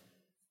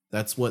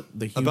that's what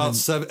the human,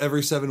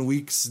 every 7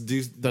 weeks.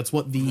 that's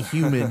what the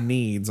human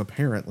needs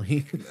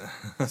apparently.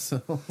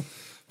 So,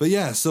 But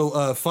yeah,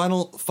 so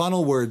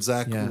final word,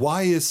 Zach. Yeah.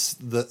 Why is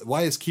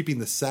keeping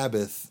the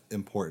Sabbath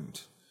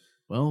important?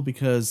 well,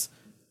 because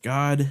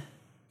God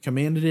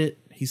commanded it,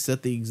 he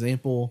set the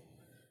example,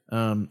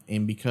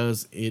 and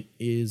because it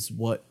is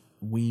what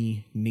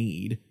we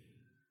need.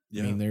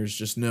 Yeah. I mean, there's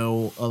just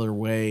no other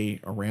way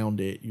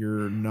around it.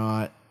 You're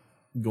not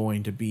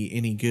going to be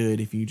any good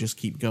if you just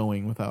keep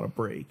going without a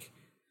break.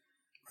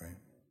 Right.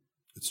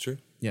 It's true.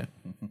 Yeah.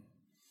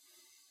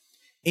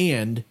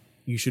 And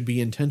you should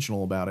be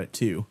intentional about it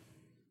too.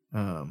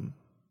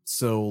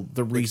 So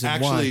the reason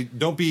Actually, why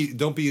don't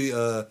be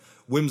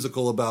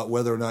whimsical about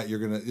whether or not you're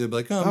gonna. You're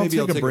like, oh, I'll maybe take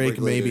I'll take a break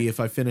later. maybe if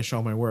I finish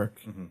all my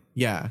work.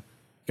 Yeah.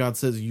 God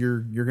says you're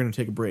going to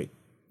take a break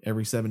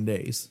every 7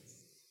 days.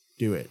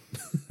 Do it.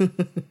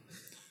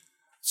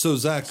 So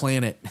Zach,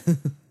 Plan it.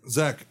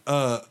 Zach,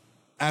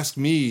 ask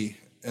me,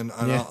 and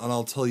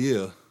I'll tell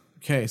you.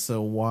 Okay,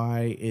 so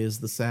why is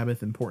the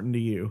Sabbath important to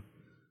you?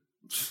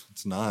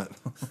 It's not.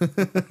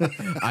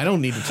 I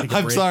don't need to take a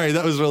I'm break. sorry,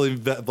 that was really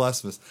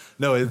blasphemous.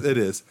 No, it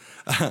is.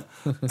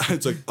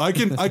 It's like I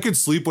can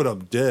sleep when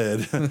I'm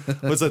dead.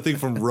 What's that thing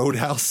from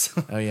Roadhouse?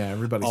 Oh yeah,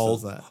 everybody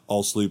says that.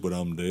 I'll sleep when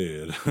I'm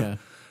dead. Yeah.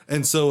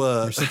 And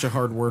so You're such a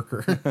hard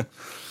worker.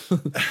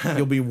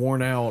 You'll be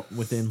worn out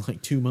within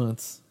like 2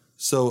 months.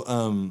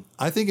 So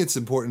I think it's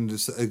important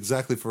to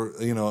exactly for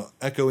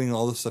echoing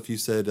all the stuff you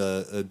said.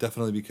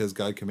 Definitely because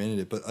God commanded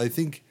it, but I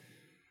think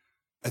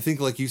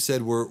like you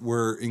said,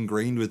 we're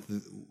ingrained with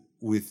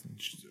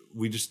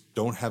we just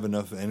don't have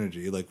enough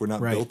energy. Like we're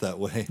not built that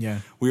way.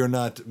 Yeah, we are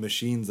not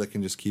machines that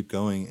can just keep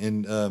going.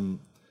 And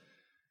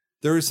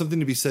there is something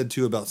to be said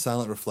too about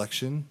silent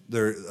reflection.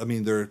 There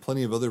are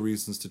plenty of other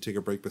reasons to take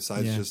a break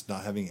besides just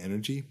not having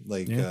energy.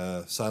 Like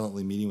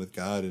silently meeting with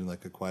God in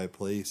like a quiet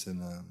place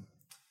and.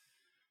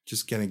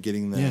 Just kind of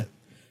getting that. Yeah.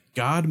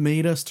 God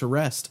made us to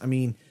rest. I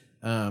mean,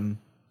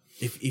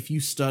 if you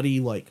study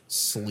like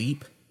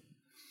sleep,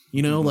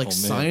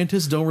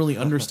 scientists don't really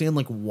understand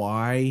like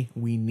why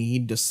we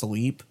need to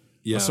sleep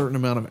a certain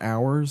amount of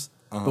hours,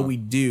 but we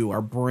do.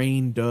 Our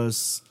brain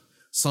does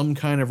some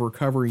kind of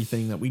recovery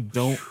thing that we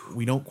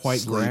don't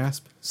quite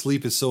grasp.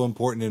 Sleep is so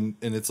important,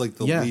 and it's like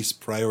the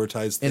least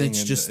prioritized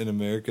thing in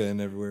America and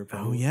everywhere.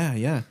 Probably. Oh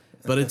yeah.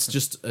 But it's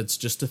just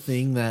a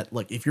thing that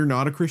like if you're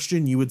not a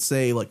Christian, you would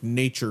say like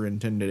nature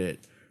intended it,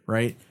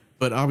 right?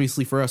 But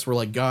obviously for us, we're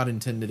like God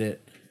intended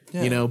it,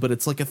 But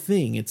it's like a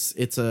thing.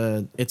 It's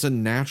a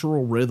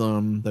natural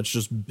rhythm that's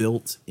just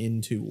built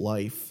into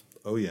life.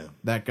 Oh yeah,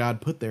 that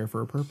God put there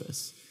for a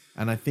purpose,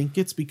 and I think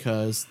it's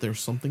because there's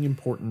something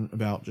important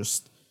about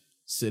just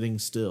sitting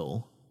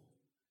still.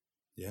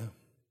 Yeah.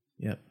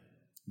 Yep.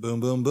 Boom,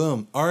 boom,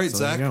 boom. All right, So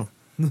Zach. there you go.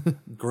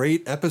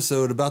 Great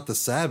episode about the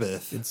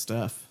Sabbath. Good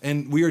stuff.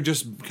 And we are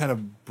just kind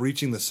of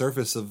breaching the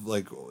surface of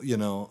like,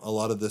 a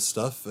lot of this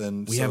stuff.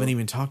 And we haven't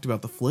even talked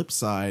about the flip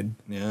side.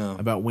 Yeah.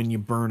 About when you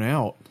burn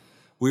out.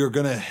 We are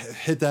going to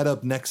hit that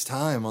up next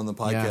time on the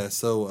podcast. Yeah.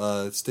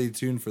 So stay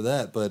tuned for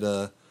that. But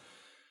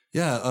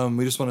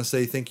we just want to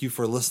say thank you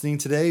for listening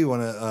today. We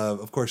want to,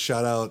 of course,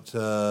 shout out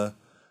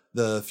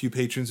the few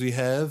patrons we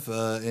have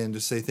and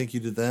just say thank you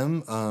to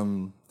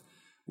them.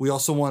 We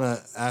also want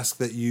to ask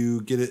that you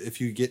get it if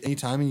you get any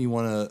time and you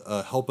want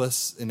to help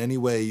us in any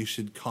way. You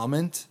should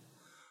comment,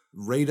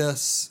 rate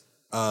us.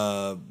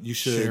 You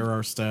should share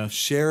our stuff.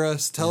 Share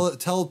us.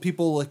 Tell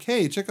people like,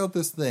 hey, check out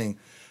this thing.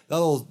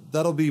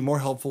 That'll be more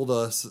helpful to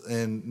us.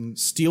 And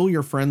steal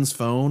your friend's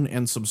phone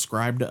and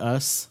subscribe to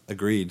us.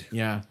 Agreed.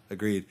 Yeah,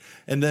 agreed.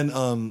 And then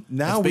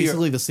now it's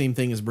basically the same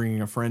thing as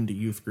bringing a friend to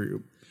youth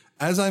group.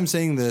 As I'm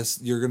saying this,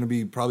 you're going to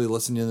be probably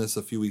listening to this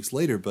a few weeks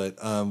later, but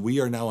we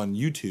are now on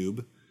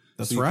YouTube.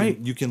 That's right.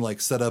 You can like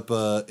set up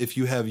if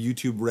you have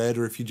YouTube Red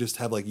or if you just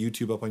have like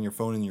YouTube up on your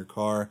phone in your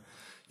car,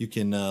 you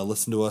can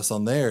listen to us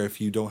on there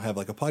if you don't have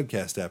like a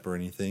podcast app or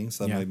anything.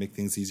 So that might make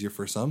things easier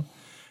for some.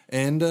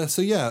 And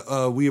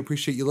we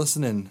appreciate you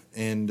listening.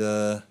 And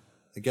I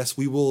guess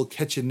we will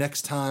catch you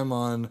next time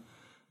on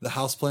the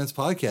Houseplants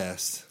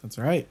Podcast. That's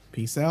right.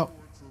 Peace out.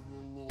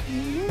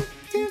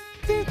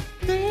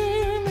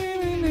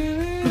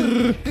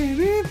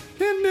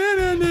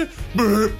 Burp.